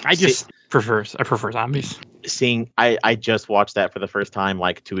 Yeah, I prefer zombies. I just watched that for the first time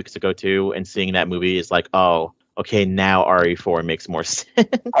like 2 weeks ago too, and seeing that movie is like, oh, okay, now RE4 makes more sense.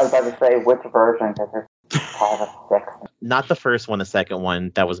 I was about to say which version, because there's 5 or 6. Not the first one, the second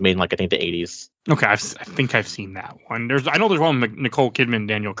one that was made in like I think the 80s. Okay, I think I've seen that one. I know there's one with Nicole Kidman and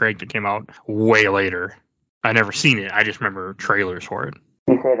Daniel Craig that came out way later. I never seen it. I just remember trailers for it.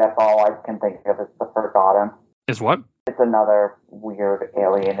 You say that's all I can think of is The Forgotten. Is what? It's another weird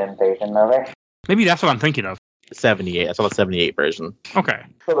alien invasion movie. Maybe that's what I'm thinking of. 78. I saw the 78 version. Okay.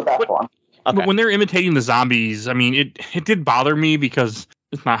 So the best one. Okay. But when they're imitating the zombies, I mean, it did bother me because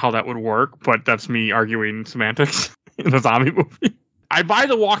it's not how that would work, but that's me arguing semantics in the zombie movie. I buy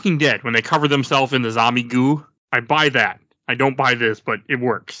The Walking Dead when they cover themselves in the zombie goo. I buy that. I don't buy this, but it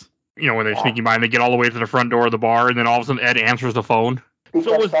works. When they're sneaking by and they get all the way to the front door of the bar, and then all of a sudden Ed answers the phone.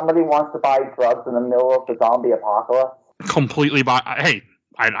 Because somebody wants to buy drugs in the middle of the zombie apocalypse. Completely buy. Hey,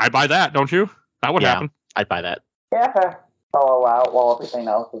 I buy that, don't you? That would happen. I'd buy that. Yeah, follow out while everything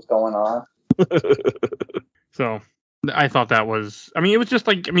else is going on. So I thought that was, it was just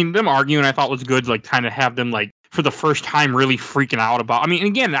like, them arguing I thought was good, like kind of have them like for the first time really freaking out about,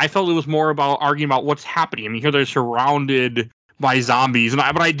 again, I felt it was more about arguing about what's happening. Here they're surrounded by zombies,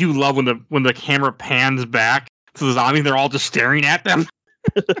 but I do love when the camera pans back to the zombies, they're all just staring at them.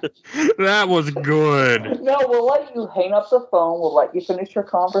 That was good. No, we'll let you hang up the phone. We'll let you finish your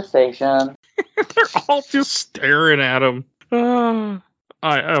conversation. They're all just staring at him. That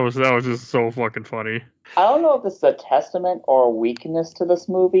was just so fucking funny. I don't know if this is a testament or a weakness to this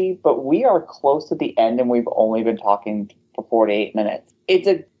movie, but we are close to the end and we've only been talking for 48 minutes. It's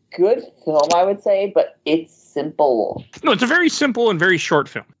a good film, I would say, but it's simple. No, it's a very simple and very short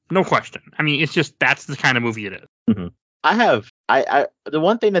film. No question. It's just, that's the kind of movie it is. Mm-hmm. The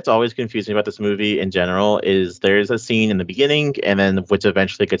one thing that's always confusing about this movie in general is there's a scene in the beginning and then which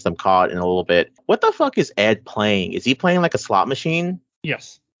eventually gets them caught in a little bit. What the fuck is Ed playing? Is he playing like a slot machine?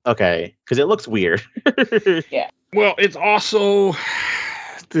 Yes. Okay, because it looks weird. Yeah. Well, it's also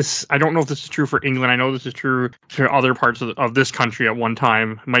this. I don't know if this is true for England. I know this is true for other parts of this country at one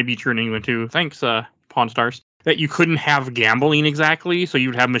time. It might be true in England too. Thanks, Pawn Stars. That you couldn't have gambling exactly, so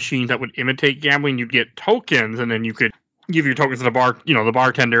you'd have machines that would imitate gambling. You'd get tokens, and then you could give your tokens to the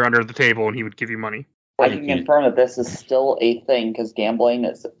bartender under the table, and he would give you money. I can confirm that this is still a thing because gambling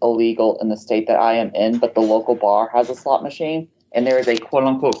is illegal in the state that I am in, but the local bar has a slot machine, and there is a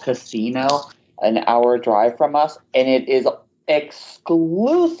quote-unquote casino an hour drive from us, and it is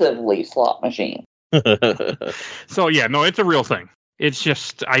exclusively slot machine. So, yeah, no, it's a real thing. It's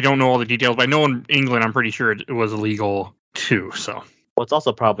just, I don't know all the details, but I know in England, I'm pretty sure it was illegal too, so... Well, it's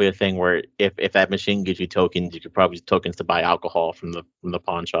also probably a thing where if that machine gives you tokens, you could probably use tokens to buy alcohol from the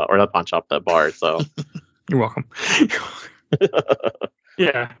pawn shop, or not pawn shop, the bar. So you're welcome.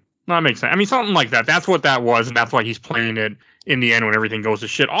 Yeah, no, that makes sense. Something like that. That's what that was, and that's why he's playing it in the end when everything goes to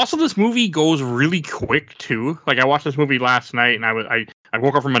shit. Also, this movie goes really quick too. Like I watched this movie last night, and I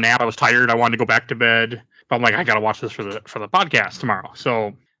woke up from a nap. I was tired. I wanted to go back to bed, but I'm like, I gotta watch this for the podcast tomorrow.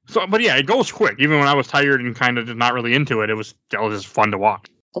 So, but yeah, it goes quick. Even when I was tired and kind of just not really into it, it was just fun to watch.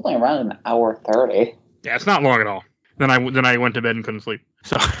 Something around an hour 30. Yeah, it's not long at all. Then I went to bed and couldn't sleep.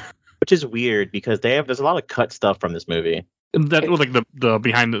 So, which is weird because there's a lot of cut stuff from this movie. That was like the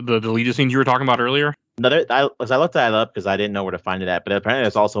behind the deleted scenes you were talking about earlier. I looked that up because I didn't know where to find it at, but apparently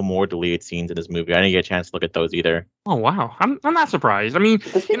there's also more deleted scenes in this movie. I didn't get a chance to look at those either. Oh wow, I'm not surprised. I mean,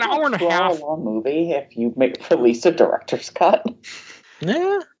 This an hour and a half. long movie if you release a director's cut.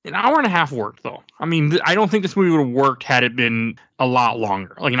 Yeah. An hour and a half worked though. I mean, I don't think this movie would have worked had it been a lot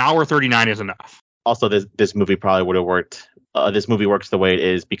longer. Like an hour 39 is enough. Also, this movie probably would have worked. This movie works the way it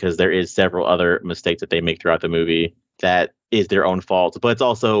is because there is several other mistakes that they make throughout the movie that is their own fault. But it's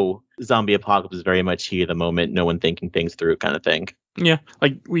also zombie apocalypse is very much heat of the moment, no one thinking things through kind of thing. Yeah,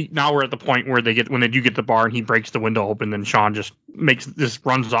 like we're at the point where when they do get the bar and he breaks the window open, then Shaun just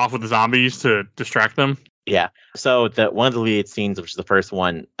runs off with the zombies to distract them. Yeah. So one of the lead scenes, which is the first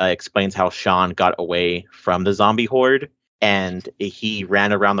one, explains how Shaun got away from the zombie horde, and he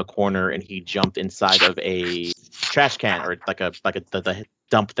ran around the corner and he jumped inside of a trash can or like the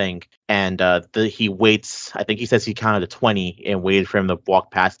dump thing, and he waits. I think he says he counted to 20 and waited for him to walk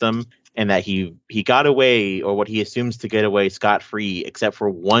past him, and that he got away, or what he assumes to get away scot-free, except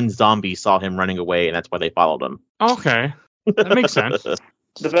for one zombie saw him running away, and that's why they followed him. Okay, that makes sense.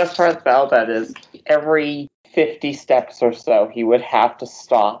 The best part about that is every 50 steps or so, he would have to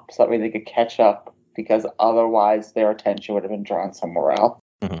stop so that way they could catch up, because otherwise their attention would have been drawn somewhere else.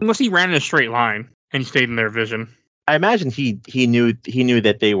 Mm-hmm. Unless he ran in a straight line and he stayed in their vision. I imagine he knew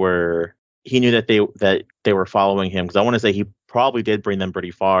that they were following him, because I want to say he probably did bring them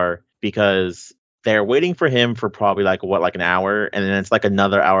pretty far, because they're waiting for him for probably like an hour, and then it's like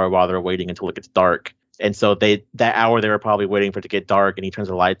another hour while they're waiting until it gets dark. And so that hour they were probably waiting for it to get dark, and he turns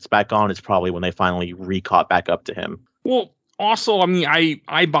the lights back on. It's probably when they finally caught back up to him. Well, also, I mean,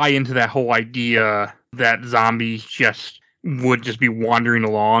 I buy into that whole idea that zombies would just be wandering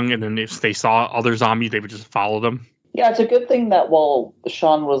along, and then if they saw other zombies, they would just follow them. Yeah, it's a good thing that while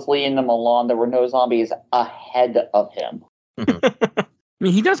Shaun was leading them along, there were no zombies ahead of him. I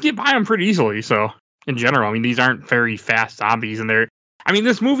mean, he does get by them pretty easily, so in general, I mean, these aren't very fast zombies, and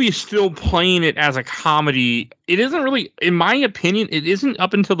this movie is still playing it as a comedy. It isn't really, in my opinion, it isn't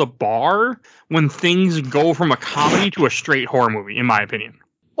up until the bar when things go from a comedy to a straight horror movie, in my opinion.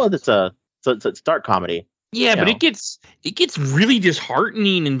 Well, it's a dark comedy. Yeah, but it gets really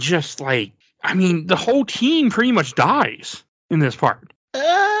disheartening, and just like, I mean, the whole team pretty much dies in this part.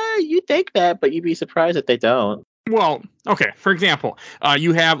 You think that, but you'd be surprised if they don't. Well, okay. For example,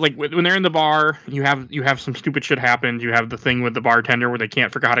 you have like when they're in the bar, you have some stupid shit happens. You have the thing with the bartender where they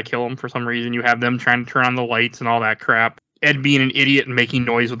can't figure out how to kill him for some reason. You have them trying to turn on the lights and all that crap. Ed being an idiot and making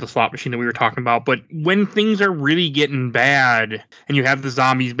noise with the slot machine that we were talking about. But when things are really getting bad, and you have the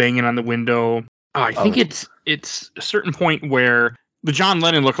zombies banging on the window, I think it's a certain point where the John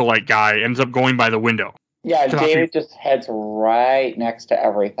Lennon lookalike guy ends up going by the window. Yeah, David just heads right next to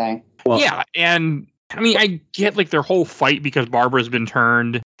everything. Well, yeah, and I mean, I get like their whole fight because Barbara's been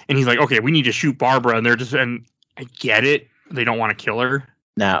turned, and he's like, okay, we need to shoot Barbara, and I get it. They don't want to kill her.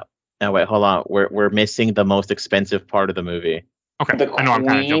 Now wait, hold on. We're missing the most expensive part of the movie. Okay, The I know I'm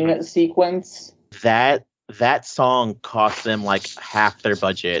kind of jumping. Queen sequence. That song cost them like half their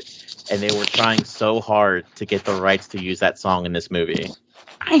budget, and they were trying so hard to get the rights to use that song in this movie.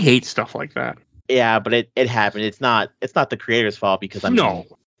 I hate stuff like that. Yeah, but it happened. It's not the creator's fault, because what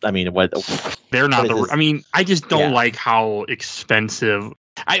they're not what is I mean, I just don't like how expensive.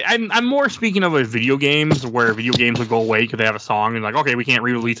 I'm more speaking of video games, where video games would go away because they have a song and like, okay, we can't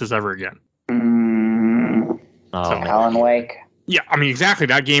re-release this ever again. Alan Wake. Yeah, I mean, exactly.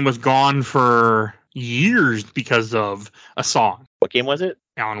 That game was gone for years because of a song. What game was it?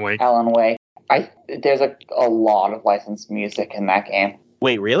 Alan Wake. Alan Wake. There's a lot of licensed music in that game.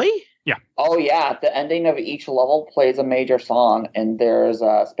 Wait, really? Yeah. Oh yeah, the ending of each level plays a major song, and there's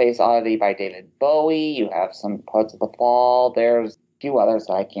Space Oddity by David Bowie. You have some parts of The Fall. There's a few others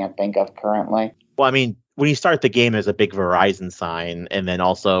that I can't think of currently. Well, I mean, when you start the game, there's a big Verizon sign, and then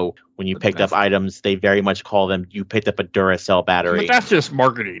also when you picked up items, they very much call them, you picked up a Duracell battery. But that's just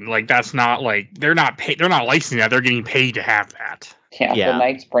marketing. Like, that's not like they're not licensing that. They're getting paid to have that. Yeah. The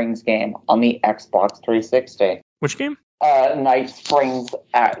Night Springs game on the Xbox 360. Which game? Night Springs,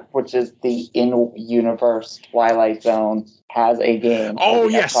 which is the in-universe Twilight Zone, has a game. Oh,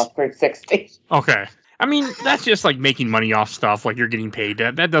 yes. Xbox 360. Okay. I mean, that's just like making money off stuff. Like, you're getting paid.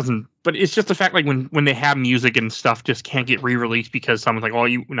 That doesn't. But it's just the fact, like, when they have music and stuff just can't get re-released because someone's like, now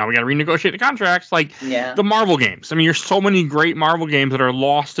we got to renegotiate the contracts. Like, the Marvel games. I mean, there's so many great Marvel games that are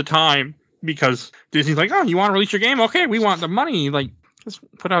lost to time because Disney's like, oh, you want to release your game? Okay, we want the money. Like, just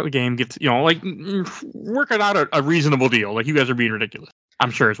put out the game, work it out a reasonable deal. Like, you guys are being ridiculous. I'm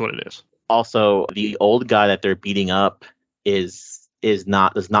sure is what it is. Also, the old guy that they're beating up is does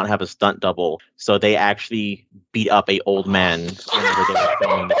not have a stunt double, so they actually beat up a old man whenever they were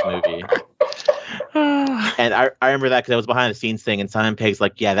filming this movie. And I remember that because I was behind the scenes thing, and Simon Pegg's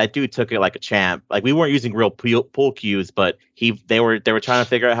like, yeah, that dude took it like a champ. Like, we weren't using real pool cues, but they were trying to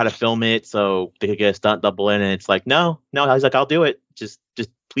figure out how to film it so they could get a stunt double in, and it's like, no, I was like, I'll do it. Just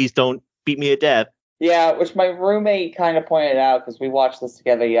please don't beat me to death. Yeah, which my roommate kind of pointed out because we watched this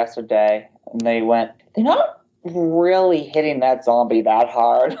together yesterday, and they went, they're not really hitting that zombie that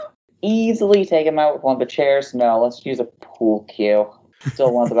hard. Easily take him out with one of the chairs. No, let's use a pool cue.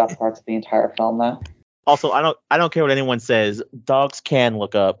 Still one of the best parts of the entire film, though. Also, I don't care what anyone says. Dogs can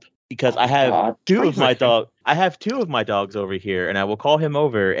look up because I have two of my dogs over here, and I will call him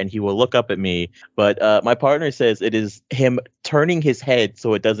over, and he will look up at me. But my partner says it is him turning his head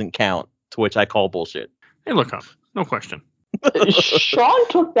so it doesn't count. To which I call bullshit. Hey, look up. No question. Shaun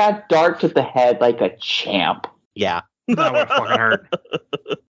took that dart to the head like a champ. Yeah. That would fucking hurt.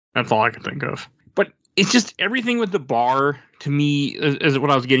 That's all I can think of. But it's just everything with the bar, to me, is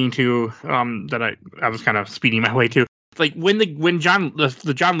what I was getting to, that I was kind of speeding my way to. Like when the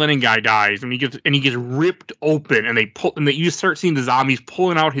John Lennon guy dies and he gets ripped open and you just start seeing the zombies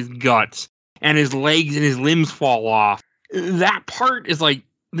pulling out his guts and his legs and his limbs fall off. That part is like,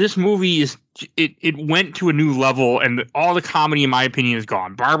 this movie it went to a new level, and all the comedy, in my opinion, is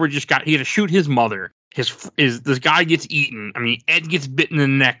gone. Barbara he had to shoot his mother. This guy gets eaten. I mean, Ed gets bitten in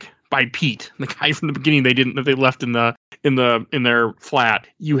the neck by Pete, the guy from the beginning they left in their flat.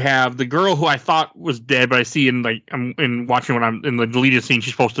 You have the girl who I thought was dead, but I see in watching when I'm in the deleted scene,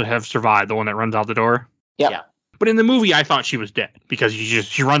 she's supposed to have survived, the one that runs out the door. Yeah. But in the movie, I thought she was dead because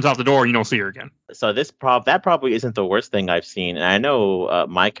she runs out the door and you don't see her again. So that probably isn't the worst thing I've seen. And I know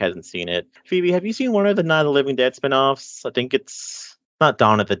Mike hasn't seen it. Phoebe, have you seen one of the Night of the Living Dead spinoffs? I think it's not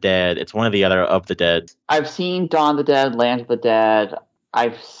Dawn of the Dead. It's one of the other of the Dead. I've seen Dawn of the Dead, Land of the Dead.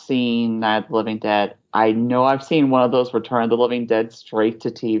 I've seen Night of the Living Dead. I know I've seen one of those Return of the Living Dead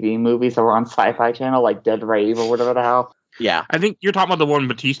straight-to-TV movies that were on Sci-Fi Channel, like Dead Rave or whatever the hell. Yeah. I think you're talking about the one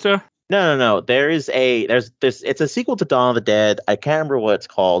Batista? No. There's this. It's a sequel to Dawn of the Dead. I can't remember what it's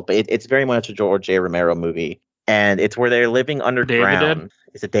called, but it's very much a George A. Romero movie, and it's where they're living underground. Day of the Dead?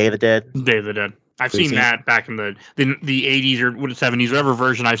 Is it Day of the Dead? Day of the Dead. I've seen that back in the 80s or 70s, whatever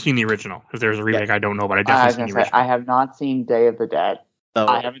version. I've seen the original. If there's a remake, I don't know, but I definitely seen the original. I have not seen Day of the Dead. So,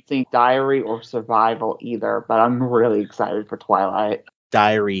 I haven't seen Diary or Survival either, but I'm really excited for Twilight.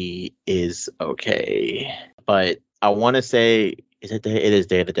 Diary is okay, but I want to say. It is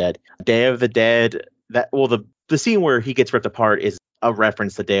Day of the Dead. Day of the Dead. The scene where he gets ripped apart is a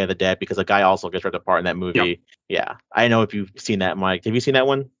reference to Day of the Dead because a guy also gets ripped apart in that movie. Yep. Yeah, I know if you've seen that, Mike. Have you seen that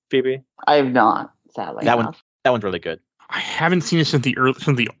one, Phoebe? I have not. Sadly, that one's really good. I haven't seen it since the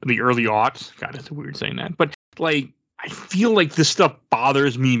early aughts. God, it's weird saying that, but like I feel like this stuff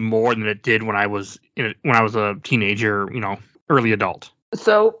bothers me more than it did when I was a teenager, early adult.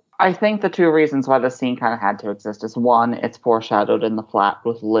 So. I think the two reasons why the scene kind of had to exist is one, it's foreshadowed in the flat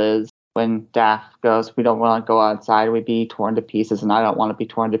with Liz when Daff goes, we don't want to go outside, we'd be torn to pieces, and I don't want to be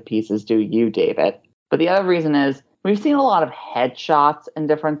torn to pieces, do you, David? But the other reason is we've seen a lot of headshots and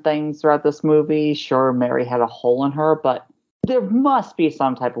different things throughout this movie. Sure, Mary had a hole in her, but there must be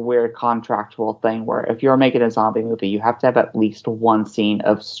some type of weird contractual thing where if you're making a zombie movie, you have to have at least one scene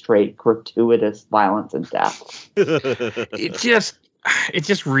of straight gratuitous violence and death. It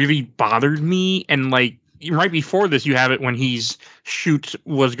just really bothered me. And like right before this, you have it when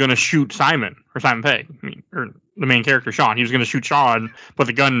was going to shoot Simon Pegg, or the main character, Shaun. He was going to shoot Shaun, but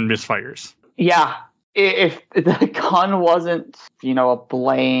the gun misfires. Yeah. If the gun wasn't, a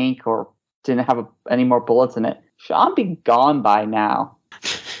blank or didn't have any more bullets in it, Shaun be gone by now.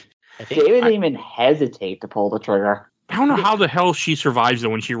 David didn't even hesitate to pull the trigger. I don't know how the hell she survives though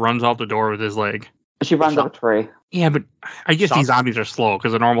when she runs out the door with his leg. She runs up a tree. Yeah, but I guess these zombies are slow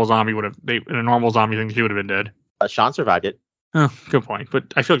because a normal zombie thing, she would have been dead. Shaun survived it. Oh, good point. But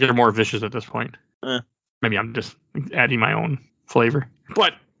I feel like they're more vicious at this point. Maybe I'm just adding my own flavor.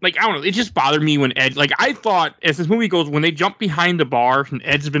 But I don't know. It just bothered me when Ed. I thought as this movie goes, when they jump behind the bar and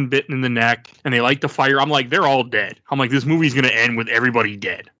Ed's been bitten in the neck and they light the fire, I'm like, they're all dead. I'm like, this movie's gonna end with everybody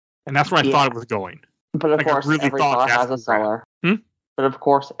dead, and that's where I thought it was going. But of course, every bar has a cellar. But of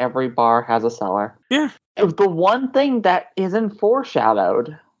course, every bar has a cellar. Yeah. The one thing that isn't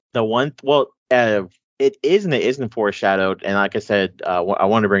foreshadowed. It isn't foreshadowed. And like I said, I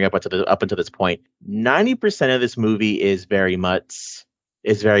want to bring up until this point. 90% of this movie is very much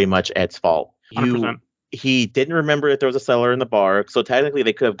Ed's fault. 100%. He didn't remember that there was a cellar in the bar, so technically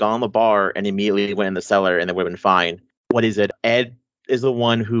they could have gone to the bar and immediately went in the cellar, and they would have been fine. What is it? Ed is the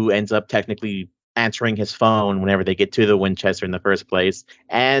one who ends up technically answering his phone whenever they get to the Winchester in the first place,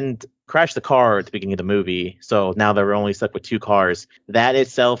 and crash the car at the beginning of the movie. So now they're only stuck with 2 cars. That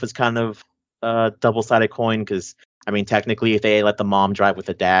itself is kind of a double-sided coin, because I mean, technically, if they let the mom drive with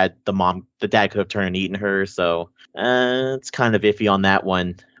the dad could have turned and eaten her. So it's kind of iffy on that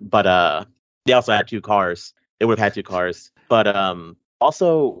one. But they also had 2 cars. They would have had 2 cars. But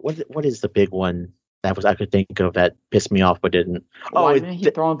also, what is the big one that I could think of that pissed me off but didn't? Why didn't he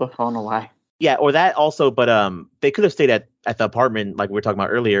throw the phone away? Yeah, or that also, but they could have stayed at the apartment like we were talking about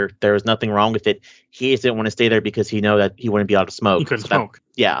earlier. There was nothing wrong with it. He just didn't want to stay there because he knew that he wouldn't be able to smoke. He couldn't smoke.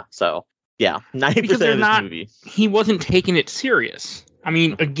 90% of this movie. He wasn't taking it serious. I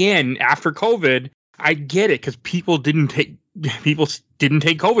mean, again, after COVID, I get it because people didn't take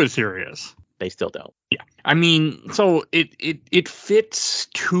COVID serious. They still don't. Yeah, I mean, so it fits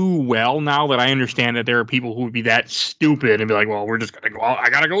too well now that I understand that there are people who would be that stupid and be like, well, we're just gonna go out. I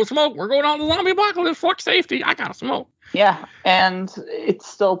gotta go smoke. We're going out in the zombie apocalypse. Fuck safety. I gotta smoke. Yeah, and it's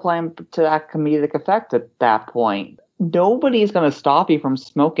still playing to that comedic effect at that point. Nobody's gonna stop you from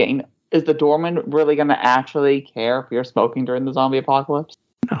smoking. Is the doorman really gonna actually care if you're smoking during the zombie apocalypse?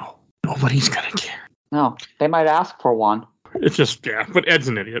 No, nobody's gonna care. No, they might ask for one. It's just, but Ed's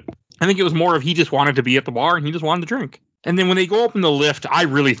an idiot. I think it was more of he just wanted to be at the bar and he just wanted to drink. And then when they go up in the lift, I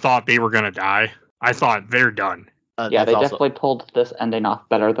really thought they were going to die. I thought they're done. Yeah, they definitely pulled this ending off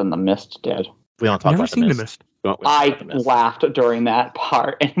better than The Mist did. We don't talk Never about seen The Mist. I laughed during that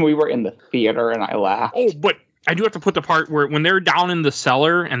part, and we were in the theater, and I laughed. Oh, but I do have to put the part where when they're down in the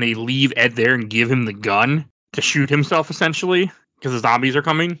cellar and they leave Ed there and give him the gun to shoot himself, essentially, because the zombies are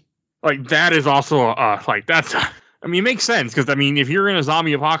coming. Like, that is also, that's... I mean, it makes sense, because, I mean, if you're in a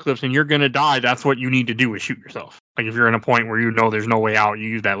zombie apocalypse and you're going to die, that's what you need to do is shoot yourself. Like, if you're in a point where you know there's no way out, you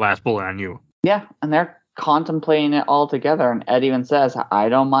use that last bullet on you. Yeah, and they're contemplating it all together, and Ed even says, I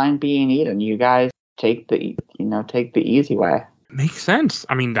don't mind being eaten. You guys take the easy way. Makes sense.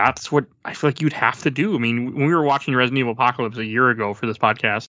 I mean, that's what I feel like you'd have to do. I mean, when we were watching Resident Evil Apocalypse a year ago for this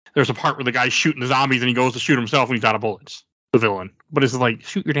podcast, there's a part where the guy's shooting the zombies and he goes to shoot himself and he's out of bullets. The villain. But it's like,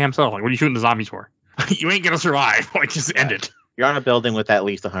 shoot your damn self. Like, what are you shooting the zombies for? You ain't gonna survive. Like, just end it. You're on a building with at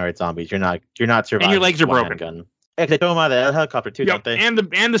least 100 zombies. You're not surviving. And your legs are broken. Gun. Yeah, they throw them out of the helicopter too, don't they? And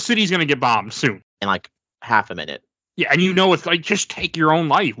the city's gonna get bombed soon. In like half a minute. Yeah, and it's like, just take your own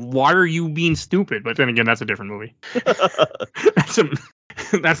life. Why are you being stupid? But then again, that's a different movie. That's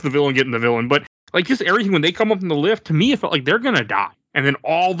the villain getting the villain. But like, just everything when they come up in the lift, to me, it felt like they're gonna die. And then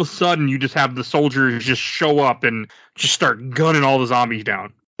all of a sudden, you just have the soldiers just show up and just start gunning all the zombies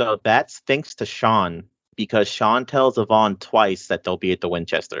down. So that's thanks to Shaun, because Shaun tells Yvonne twice that they'll be at the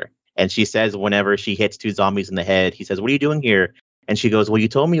Winchester. And she says whenever she hits 2 zombies in the head, he says, what are you doing here? And she goes, well, you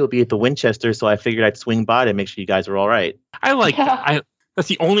told me you'll be at the Winchester, so I figured I'd swing by to make sure you guys were all right. I like that. That's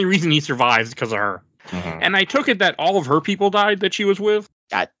the only reason he survives, because of her. Mm-hmm. And I took it that all of her people died that she was with.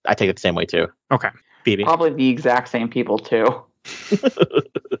 I take it the same way, too. Okay. Phoebe? Probably the exact same people, too.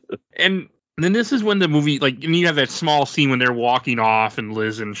 And then this is when the movie, like, and you have that small scene when they're walking off and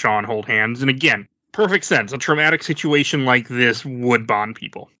Liz and Shaun hold hands. And again, perfect sense. A traumatic situation like this would bond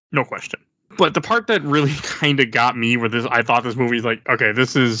people. No question. But the part that really kind of got me with this, I thought this movie is like, okay,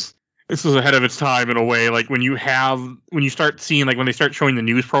 this is ahead of its time in a way. Like when you start seeing, like when they start showing the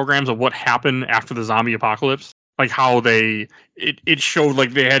news programs of what happened after the zombie apocalypse, like how it showed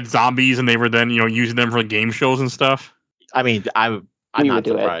like they had zombies and they were then, using them for game shows and stuff. I mean, I'm not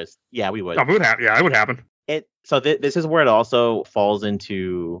surprised. Yeah, we would. It would happen. So this is where it also falls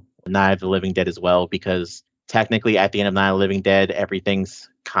into Night of the Living Dead as well, because technically at the end of Night of the Living Dead, everything's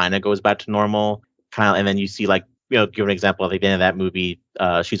kind of goes back to normal. And then you see, like, give an example at the end of that movie,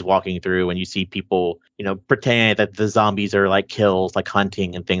 she's walking through and you see people, pretending that the zombies are like kills, like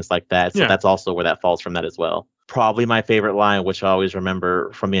hunting and things like that. So that's also where that falls from that as well. Probably my favorite line, which I always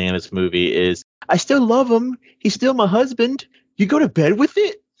remember from the end of this movie, is, I still love him. He's still my husband. You go to bed with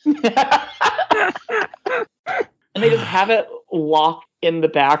it? And they just have it locked in the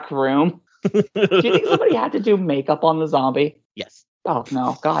back room. Do you think somebody had to do makeup on the zombie? Yes. Oh,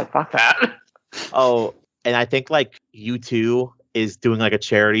 no. God, fuck that. Oh, and I think, like, U2 is doing, like, a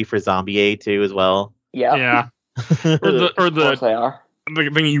charity for Zombie Aid, too, as well. Yeah. Yeah. or of course they are. The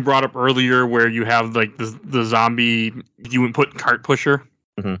thing you brought up earlier where you have, like, the zombie, you would put cart pusher.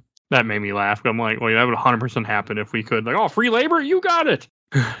 Mm-hmm. That made me laugh. I'm like, well, that would 100% happen if we could. Like, oh, free labor? You got it.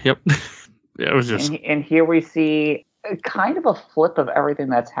 Yep. Yeah, it was just... And here we see kind of a flip of everything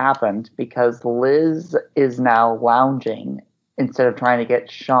that's happened, because Liz is now lounging instead of trying to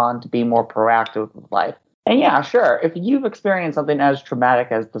get Shaun to be more proactive with life. And yeah, sure, if you've experienced something as traumatic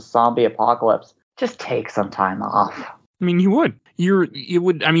as the zombie apocalypse, just take some time off. I mean, you would.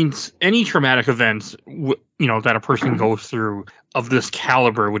 any traumatic events, that a person goes through of this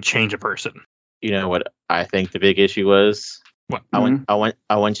caliber would change a person. You know what I think the big issue was? What?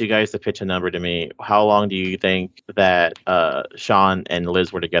 I want you guys to pitch a number to me. How long do you think that Shaun and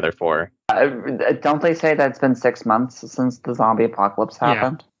Liz were together for? Don't they say that it's been 6 months since the zombie apocalypse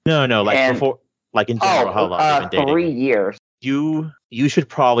happened? No, before, in general, how long they've been dating? 3 years. You should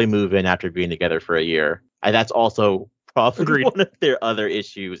probably move in after being together for a year. And that's also probably Agreed. one of their other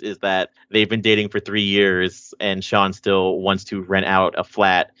issues is that they've been dating for 3 years and Shaun still wants to rent out a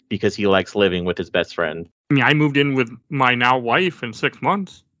flat because he likes living with his best friend. I mean, I moved in with my now wife in 6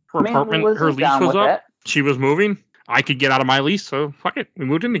 months. Her apartment, her lease was up. She was moving. I could get out of my lease, so fuck it. We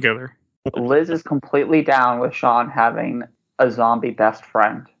moved in together. Liz is completely down with Shaun having a zombie best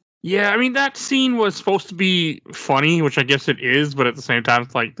friend. Yeah, I mean, that scene was supposed to be funny, which I guess it is, but at the same time,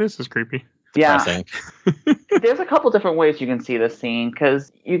 it's like, this is creepy. Yeah. There's a couple different ways you can see this scene,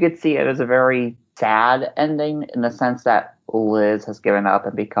 because you could see it as a very sad ending in the sense that Liz has given up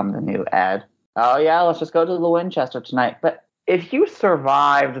and become the new Ed. Oh, yeah, let's just go to the Winchester tonight. But if you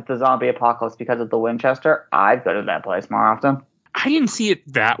survived the zombie apocalypse because of the Winchester, I'd go to that place more often. I didn't see it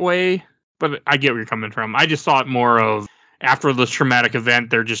that way, but I get where you're coming from. I just saw it more of, after this traumatic event,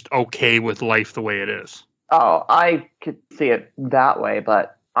 they're just okay with life the way it is. Oh, I could see it that way,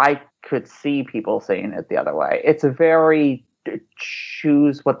 but I could see people seeing it the other way. It's a very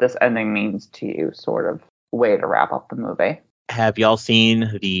choose what this ending means to you sort of way to wrap up the movie. Have y'all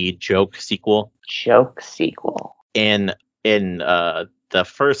seen the Joke sequel? Joke sequel. In the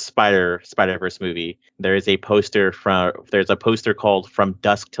first Spider-Verse movie, there's a poster called From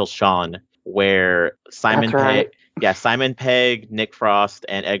Dusk Till Shaun, where Simon Pegg, Nick Frost,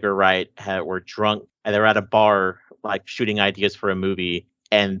 and Edgar Wright were drunk and they were at a bar like shooting ideas for a movie.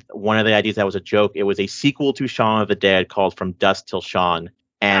 And one of the ideas that was a joke, it was a sequel to Shaun of the Dead called From Dusk Till Shaun.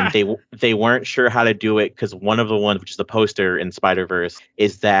 And they weren't sure how to do it because one of the ones, which is the poster in Spider-Verse,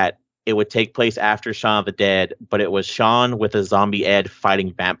 is that it would take place after Shaun of the Dead, but it was Shaun with a zombie Ed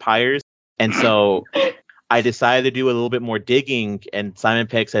fighting vampires. And so I decided to do a little bit more digging, and Simon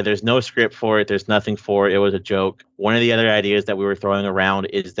Pegg said there's no script for it, there's nothing for it, it was a joke. One of the other ideas that we were throwing around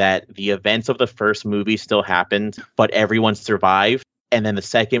is that the events of the first movie still happened, but everyone survived. And then the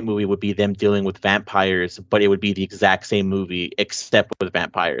second movie would be them dealing with vampires, but it would be the exact same movie except with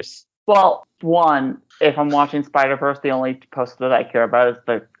vampires. Well, one, if I'm watching Spider-Verse, the only poster that I care about is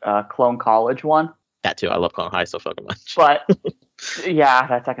the Clone College one. That too. I love Clone High so fucking much. But, yeah,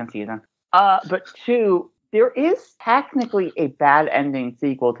 that second season. But two, there is technically a bad ending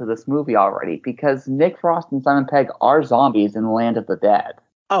sequel to this movie already because Nick Frost and Simon Pegg are zombies in Land of the Dead.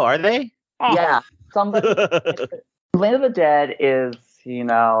 Oh, are they? Oh. Yeah. Land of the Dead is,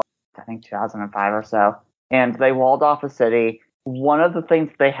 I think 2005 or so. And they walled off a city. One of the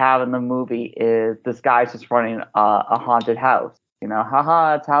things they have in the movie is this guy's just running a haunted house.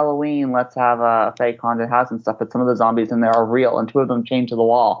 Haha, it's Halloween. Let's have a fake haunted house and stuff. But some of the zombies in there are real. And two of them chained to the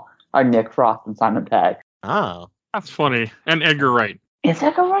wall are Nick Frost and Simon Pegg. Oh. That's funny. And Edgar Wright. Is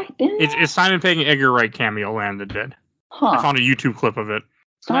Edgar Wright in there? It's Simon Pegg and Edgar Wright cameo, Land of the Dead. Huh. I found a YouTube clip of it.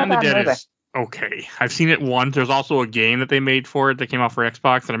 Land of the Dead is okay. I've seen it once. There's also a game that they made for it that came out for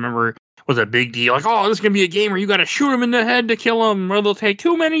Xbox that I remember was a big deal. Like, this is going to be a game where you got to shoot them in the head to kill them or they'll take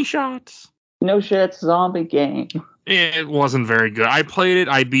too many shots. No shit, zombie game. It wasn't very good. I played it,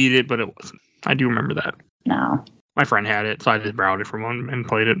 I beat it, but it wasn't. I do remember that. No. My friend had it, so I just borrowed it from him and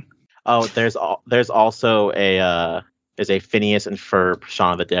played it. Oh, there's also a Phineas and Ferb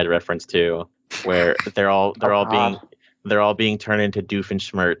Shaun of the Dead reference too, where they're all being turned into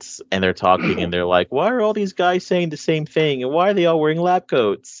Doofenshmirtz, and they're talking, and they're like, "Why are all these guys saying the same thing? And why are they all wearing lab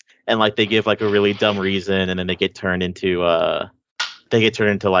coats?" And like they give like a really dumb reason, and then they get turned into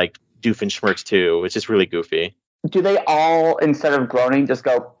like Doofenshmirtz too. It's just really goofy. Do they all, instead of groaning, just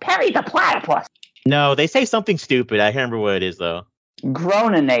go Perry the Platypus? No, they say something stupid. I can't remember what it is though.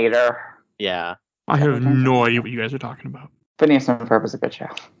 Groaninator. Yeah. I have no idea what you guys are talking about. Phineas and Ferb is a good show.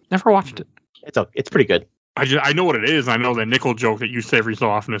 Never watched it. It's pretty good. I know what it is. I know the nickel joke that you say every so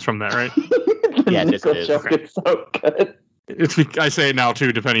often is from that, right? Yeah, nickel it is. joke is so good. I say it now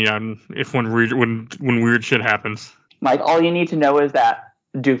too, depending on if when weird shit happens. Mike, all you need to know is that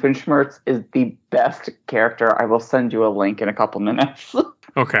Doofenshmirtz is the best character. I will send you a link in a couple minutes.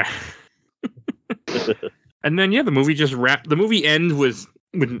 Okay. And then the movie just wrapped. The movie ends with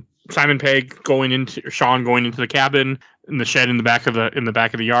Simon Pegg Shaun going into the cabin in the shed in the back of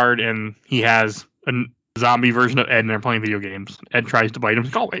the yard, and he has a zombie version of Ed, and they're playing video games. Ed tries to bite him.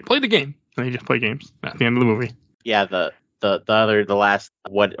 He's like, "Oh wait, play the game," and they just play games at the end of the movie. Yeah, the last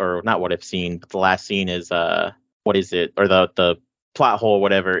what, or not what I've seen, but the last scene is what is it? Or the plot hole,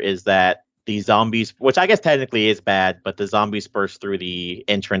 whatever, is that the zombies, which I guess technically is bad, but the zombies burst through the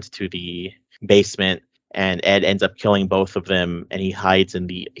entrance to the basement, and Ed ends up killing both of them, and he hides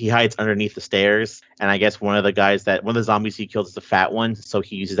underneath the stairs. And I guess one of the zombies he kills is a fat one, so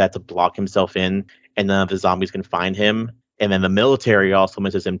he uses that to block himself in, and none of the zombies can find him. And then the military also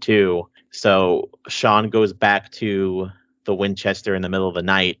misses him too. So Shaun goes back to the Winchester in the middle of the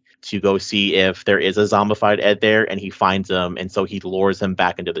night to go see if there is a zombified Ed there, and he finds him, and so he lures him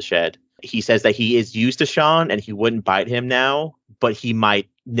back into the shed. He says that he is used to Shaun and he wouldn't bite him now, but he might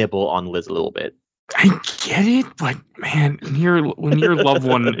nibble on Liz a little bit. I get it, but man, when your loved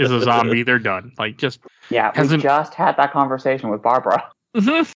one is a zombie, they're done. Like, just We just had that conversation with Barbara.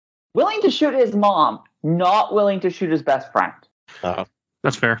 Mm-hmm. Willing to shoot his mom, not willing to shoot his best friend.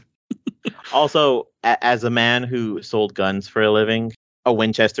 That's fair. Also, as a man who sold guns for a living, a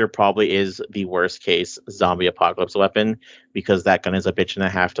Winchester probably is the worst case zombie apocalypse weapon, because that gun is a bitch and a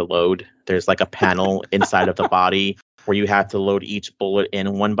half to load. There's like a panel inside of the body where you have to load each bullet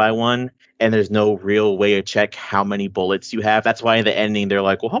in one by one, and there's no real way to check how many bullets you have. That's why in the ending they're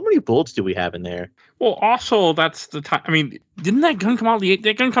like, well, how many bullets do we have in there? Well, also, that's the time. I mean, didn't that gun come out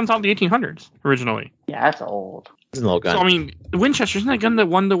that gun comes out in the 1800s originally? Yeah, that's old. It's an old gun. So, I mean, the Winchester, isn't that gun that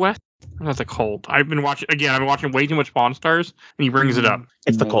won the West? Or that's a Colt. I've been watching way too much Pawn Stars, and he brings it up.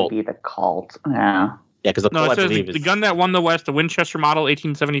 It's the Colt. Maybe the Colt. Yeah. Yeah, because the Colt, No, I it says believe, the gun that won the West, the Winchester model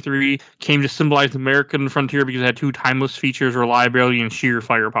 1873, came to symbolize the American frontier because it had two timeless features: reliability and sheer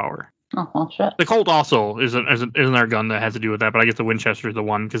firepower. Oh, well, shit. The Colt also isn't our gun that has to do with that, but I guess the Winchester is the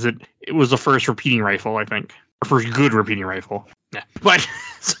one because it was the first repeating rifle, I think. Or first good repeating rifle. Yeah. But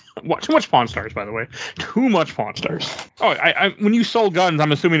too much Pawn Stars, by the way. Too much Pawn Stars. Oh, I when you sold guns,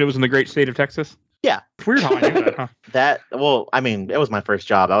 I'm assuming it was in the great state of Texas? Yeah. It's weird how I knew that, huh? Well, I mean, it was my first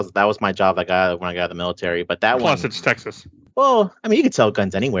job. That was my job when I got out of the military. But Plus, it's Texas. Well, I mean, you could sell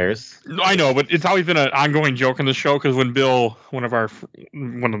guns anywheres. I know, but it's always been an ongoing joke in the show because when Bill, one of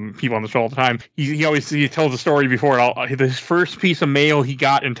the people on the show all the time, he tells a story before it all. His first piece of mail he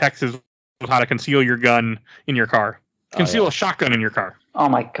got in Texas was how to conceal your gun in your car. Conceal a shotgun in your car. Oh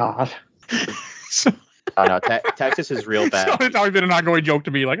my god. Oh no, Texas is real bad. So it's always been an ongoing joke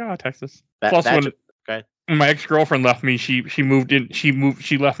to me, like, Texas. Plus, when my ex-girlfriend left me, she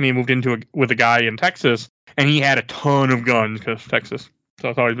left me and moved with a guy in Texas, and he had a ton of guns because Texas. So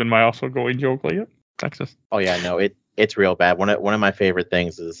it's always been my also going joke, like, Texas. Oh yeah, no, it's real bad. One of my favorite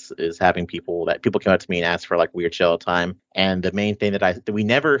things is having people come up to me and ask for like weird shit all the time. And the main thing that we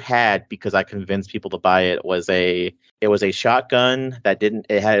never had, because I convinced people to buy it, was a shotgun that it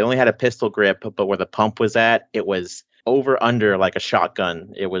only had a pistol grip, but where the pump was at, it was over under like a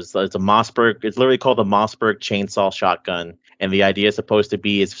shotgun. It's a Mossberg. It's literally called the Mossberg chainsaw shotgun. And the idea is supposed to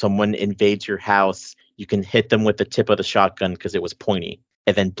be is if someone invades your house, you can hit them with the tip of the shotgun because it was pointy,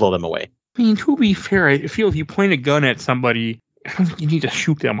 and then blow them away. I mean, to be fair, I feel if you point a gun at somebody, I don't think you need to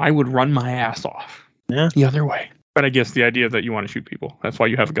shoot them. I would run my ass off. Yeah. The other way. But I guess the idea that you want to shoot people, that's why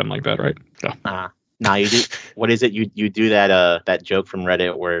you have a gun like that, right? So. Nah, you do. What is it? You do that joke from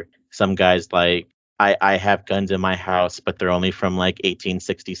Reddit where some guy's like, I have guns in my house, but they're only from like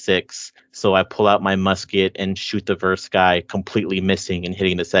 1866. So I pull out my musket and shoot the first guy, completely missing and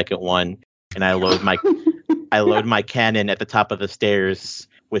hitting the second one. And I load my cannon at the top of the stairs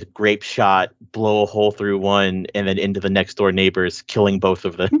with grape shot, blow a hole through one, and then into the next door neighbors, killing both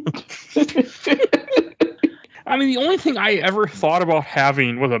of them. I mean, the only thing I ever thought about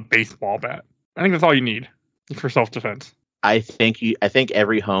having was a baseball bat. I think that's all you need for self-defense. I think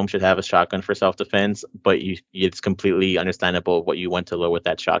every home should have a shotgun for self-defense, but it's completely understandable what you went to low with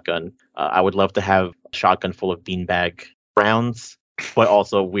that shotgun. I would love to have a shotgun full of beanbag rounds, but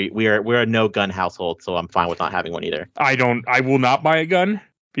also we're a no gun household, so I'm fine with not having one either. I will not buy a gun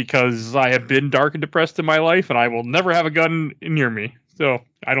because I have been dark and depressed in my life, and I will never have a gun near me. So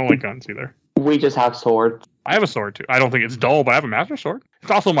I don't like guns either. We just have swords. I have a sword too. I don't think it's dull, but I have a master sword. It's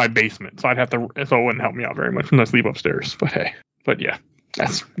also my basement, so so it wouldn't help me out very much when I sleep upstairs. But hey, yeah,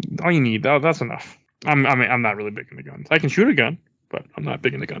 that's all you need. That's enough. I'm not really big into guns. I can shoot a gun, but I'm not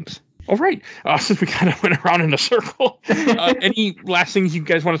big into guns. All right. Since we kind of went around in a circle, any last things you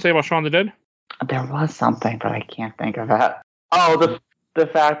guys want to say about Shaun the Dead? There was something, but I can't think of it. Oh, the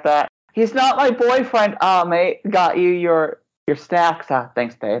fact that he's not my boyfriend. Mate, got you your snacks.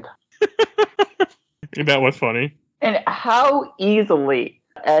 Thanks, babe. That was funny. And how easily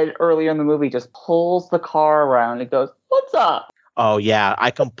Ed earlier in the movie just pulls the car around and goes, "What's up?" Oh yeah,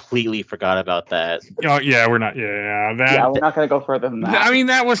 I completely forgot about that. Oh yeah, we're not. Yeah, we're not going to go further than that. I mean,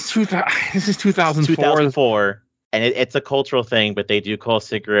 that was this is 2004. 2004, and it's a cultural thing, but they do call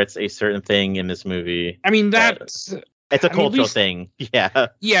cigarettes a certain thing in this movie. I mean, that's It's a I mean, at cultural least- thing. Yeah.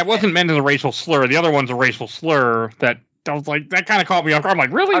 Yeah, it wasn't meant as a racial slur. The other one's a racial slur that I was like, that kind of caught me off guard. I'm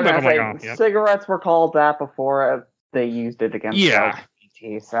like, really? I'm But I'm gonna like, say oh, yeah. cigarettes were called that before they used it against Yeah.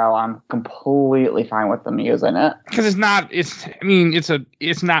 LGBT, so I'm completely fine with them using it. Because it's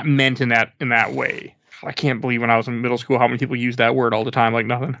not meant in that way. I can't believe when I was in middle school how many people use that word all the time like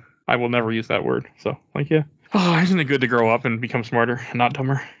nothing. I will never use that word. So, like, yeah. Oh, isn't it good to grow up and become smarter and not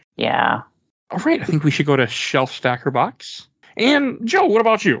dumber? Yeah. All right, I think we should go to Shelf Stacker Box. And Joe, what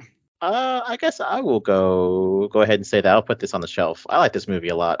about you? I guess I will go ahead and say that I'll put this on the shelf. I like this movie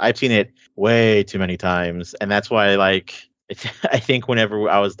a lot. I've seen it way too many times, and that's why I think whenever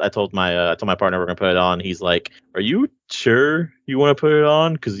I told my partner we're gonna put it on, he's like, "Are you sure you want to put it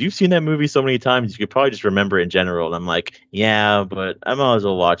on? Because you've seen that movie so many times, you could probably just remember it in general." And I'm like, "Yeah, but I might as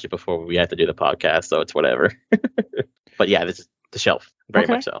well watch it before we have to do the podcast, so it's whatever." But yeah, this is the shelf, very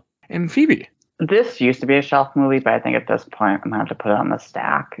Okay. much so. And Phoebe. This used to be a shelf movie, but I think at this point I'm gonna have to put it on the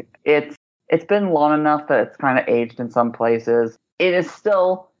stack. It's been long enough that it's kind of aged in some places. It is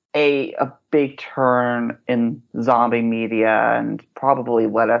still a big turn in zombie media and probably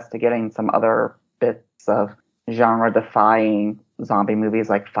led us to getting some other bits of genre-defying zombie movies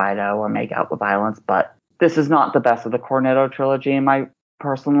like Fido or Make Out with Violence. But this is not the best of the Cornetto trilogy in my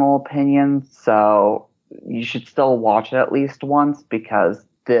personal opinion, so you should still watch it at least once because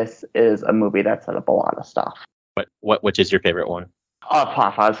this is a movie that set up a lot of stuff. Which is your favorite one?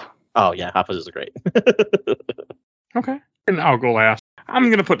 Papa's. Oh yeah, Hapas is great. Okay. And I'll go last. I'm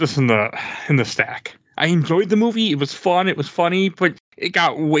gonna put this in the stack. I enjoyed the movie. It was fun. It was funny, but it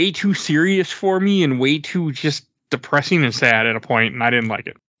got way too serious for me and way too just depressing and sad at a point, and I didn't like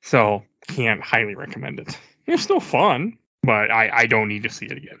it. So can't highly recommend it. It's still fun, but I don't need to see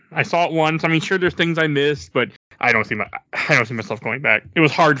it again. I saw it once. I mean, sure, there's things I missed, but I don't see myself going back. It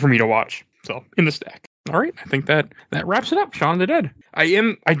was hard for me to watch. So in the stack. All right, I think that wraps it up. Shaun of the Dead.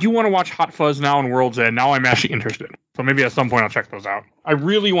 I do want to watch Hot Fuzz now and World's End. Now I'm actually interested. So maybe at some point I'll check those out. I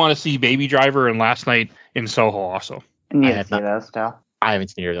really want to see Baby Driver and Last Night in Soho also. I need I to have see not- those still. I haven't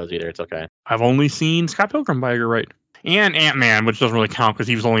seen either of those either. It's okay. I've only seen Scott Pilgrim by Edgar Wright. And Ant-Man, which doesn't really count because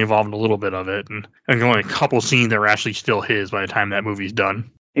he was only involved in a little bit of it. And only a couple scenes that were actually still his by the time that movie's done.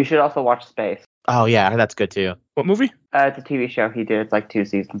 You should also watch Space. Oh yeah, that's good too. What movie? It's a TV show he did. It's like 2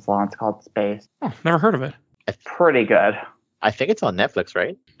 seasons long. It's called Space. Oh, never heard of it. Pretty good. I think it's on Netflix,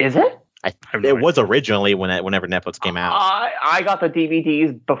 right? Is it? have no It idea. was originally whenever Netflix came out. I got the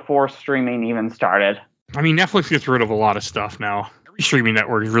DVDs before streaming even started. I mean, Netflix gets rid of a lot of stuff now. Every streaming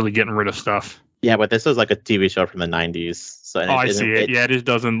network is really getting rid of stuff. Yeah, but this is like a TV show from the 90s. So Oh, I see it. Yeah, it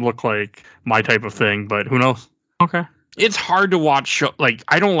doesn't look like my type of thing, but who knows? Okay. It's hard to watch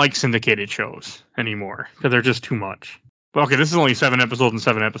I don't like syndicated shows anymore because they're just too much. But okay, this is only 7 episodes and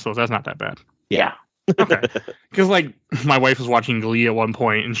 7 episodes. That's not that bad. Yeah. Okay. Because my wife was watching Glee at one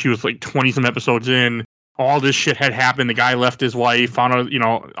point and she was like 20 some episodes in. All this shit had happened. The guy left his wife, found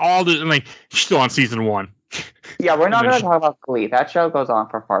out, all this, and she's still on season 1. Yeah, we're not And then going to talk about Glee. That show goes on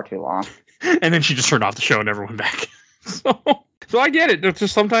for far too long. And then she just turned off the show and never went back. So I get it. It's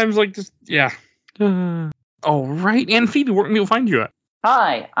just sometimes yeah. All right. And Phoebe, where can people find you at?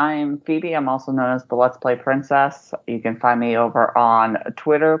 Hi, I'm Phoebe. I'm also known as the Let's Play Princess. You can find me over on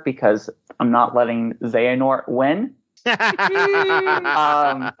Twitter because I'm not letting Xehanort win. You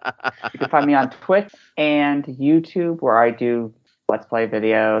can find me on Twitch and YouTube where I do Let's Play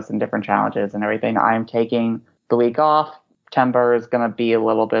videos and different challenges and everything. I'm taking the week off. September is going to be a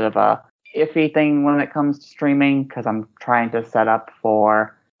little bit of a iffy thing when it comes to streaming because I'm trying to set up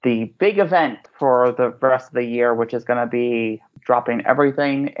for the big event for the rest of the year, which is going to be dropping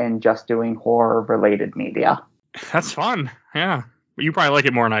everything and just doing horror-related media. That's fun. Yeah. But you probably like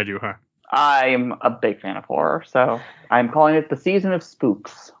it more than I do, huh? I'm a big fan of horror, so I'm calling it the Season of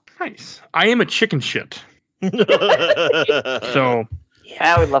Spooks. Nice. I am a chicken shit. So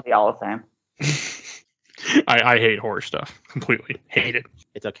I would love y'all the same. I hate horror stuff. Completely. Hate it.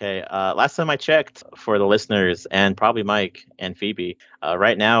 It's okay. Last time I checked for the listeners and probably Mike and Phoebe,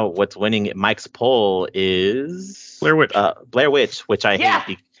 right now what's winning Mike's poll is Blair Witch. Blair Witch, which I Yeah.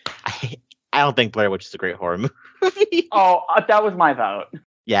 hate. I don't think Blair Witch is a great horror movie. Oh, that was my vote.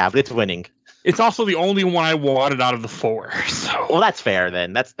 Yeah, but it's winning. It's also the only one I wanted out of the 4. So Well, that's fair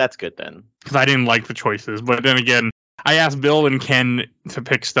then. That's good then. because I didn't like the choices. But then again, I asked Bill and Ken to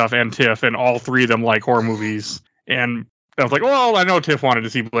pick stuff and Tiff, and all 3 of them like horror movies. And I was like, well, I know Tiff wanted to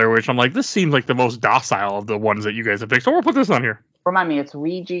see Blair Witch. I'm like, this seems like the most docile of the ones that you guys have picked. So we'll put this on here. Remind me, it's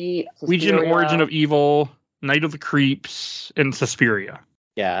Ouija, Ouija, Suspiria. Origin of Evil, Night of the Creeps, and Suspiria.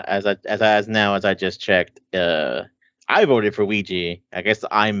 Yeah, as I just checked, I voted for Ouija. I guess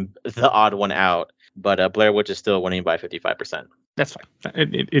I'm the odd one out. But Blair Witch is still winning by 55%. That's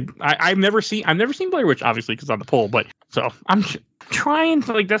fine. I've never seen Blair Witch, obviously, because on the poll. But so I'm trying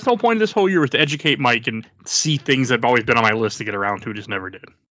to, like, that's the whole point of this whole year, was to educate Mike and see things that have always been on my list to get around to, just never did.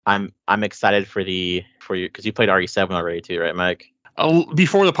 I'm excited for you because you played RE7 already too, right, Mike?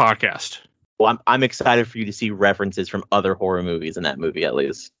 Before the podcast. Well, I'm excited for you to see references from other horror movies in that movie, at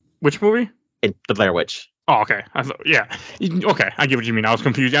least. Which movie? The Blair Witch. Oh, okay. Yeah. Okay, I get what you mean. I was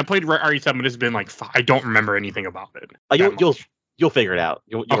confused. I played RE7, but it's been like I don't remember anything about it. You'll figure it out.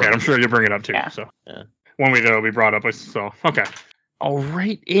 You'll okay, I'm sure you'll bring it up too. Yeah. So yeah. One way that it'll be brought up. So okay. All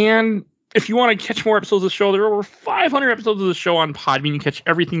right, and if you want to catch more episodes of the show, there are over 500 episodes of the show on Podbean. You catch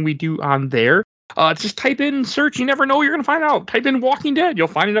everything we do on there. Just type in search. You never know what you're going to find out. Type in Walking Dead. You'll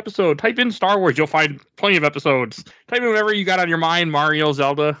find an episode. Type in Star Wars. You'll find plenty of episodes. Type in whatever you got on your mind. Mario,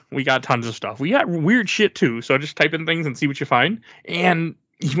 Zelda. We got tons of stuff. We got weird shit too. So just type in things and see what you find. And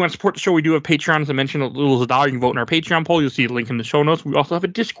if you want to support the show, we do have Patreon. As I mentioned, a little as $1. You can vote in our Patreon poll. You'll see the link in the show notes. We also have a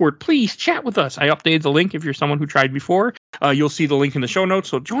Discord. Please chat with us. I updated the link if you're someone who tried before. You'll see the link in the show notes.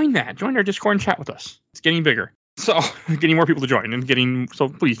 So join that. Join our Discord and chat with us. It's getting bigger. So getting more people to join so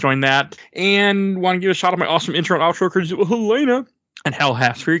please join that. And want to give a shout out to my awesome intro and outro courtesy of Helena and Hell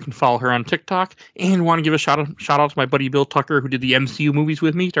Hasfer. You can follow her on TikTok. And want to give a shout out to my buddy Bill Tucker, who did the MCU movies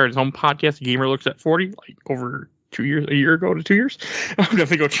with me. Started his own podcast, Gamer Looks at 40, like over 2 years, a year ago to 2 years. I'm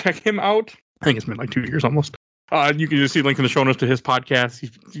definitely go check him out. I think it's been like 2 years almost. You can just see a link in the show notes to his podcast.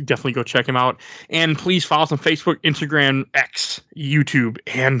 You definitely go check him out. And please follow us on Facebook, Instagram, X, YouTube,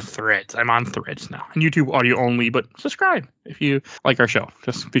 and Threads. I'm on Threads now. And YouTube audio only, but subscribe if you like our show,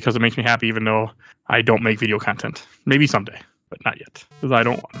 just because it makes me happy, even though I don't make video content. Maybe someday, but not yet, because I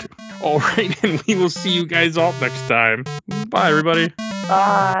don't want to. All right, and we will see you guys all next time. Bye, everybody.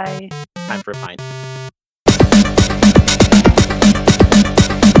 Bye. Time for a pint.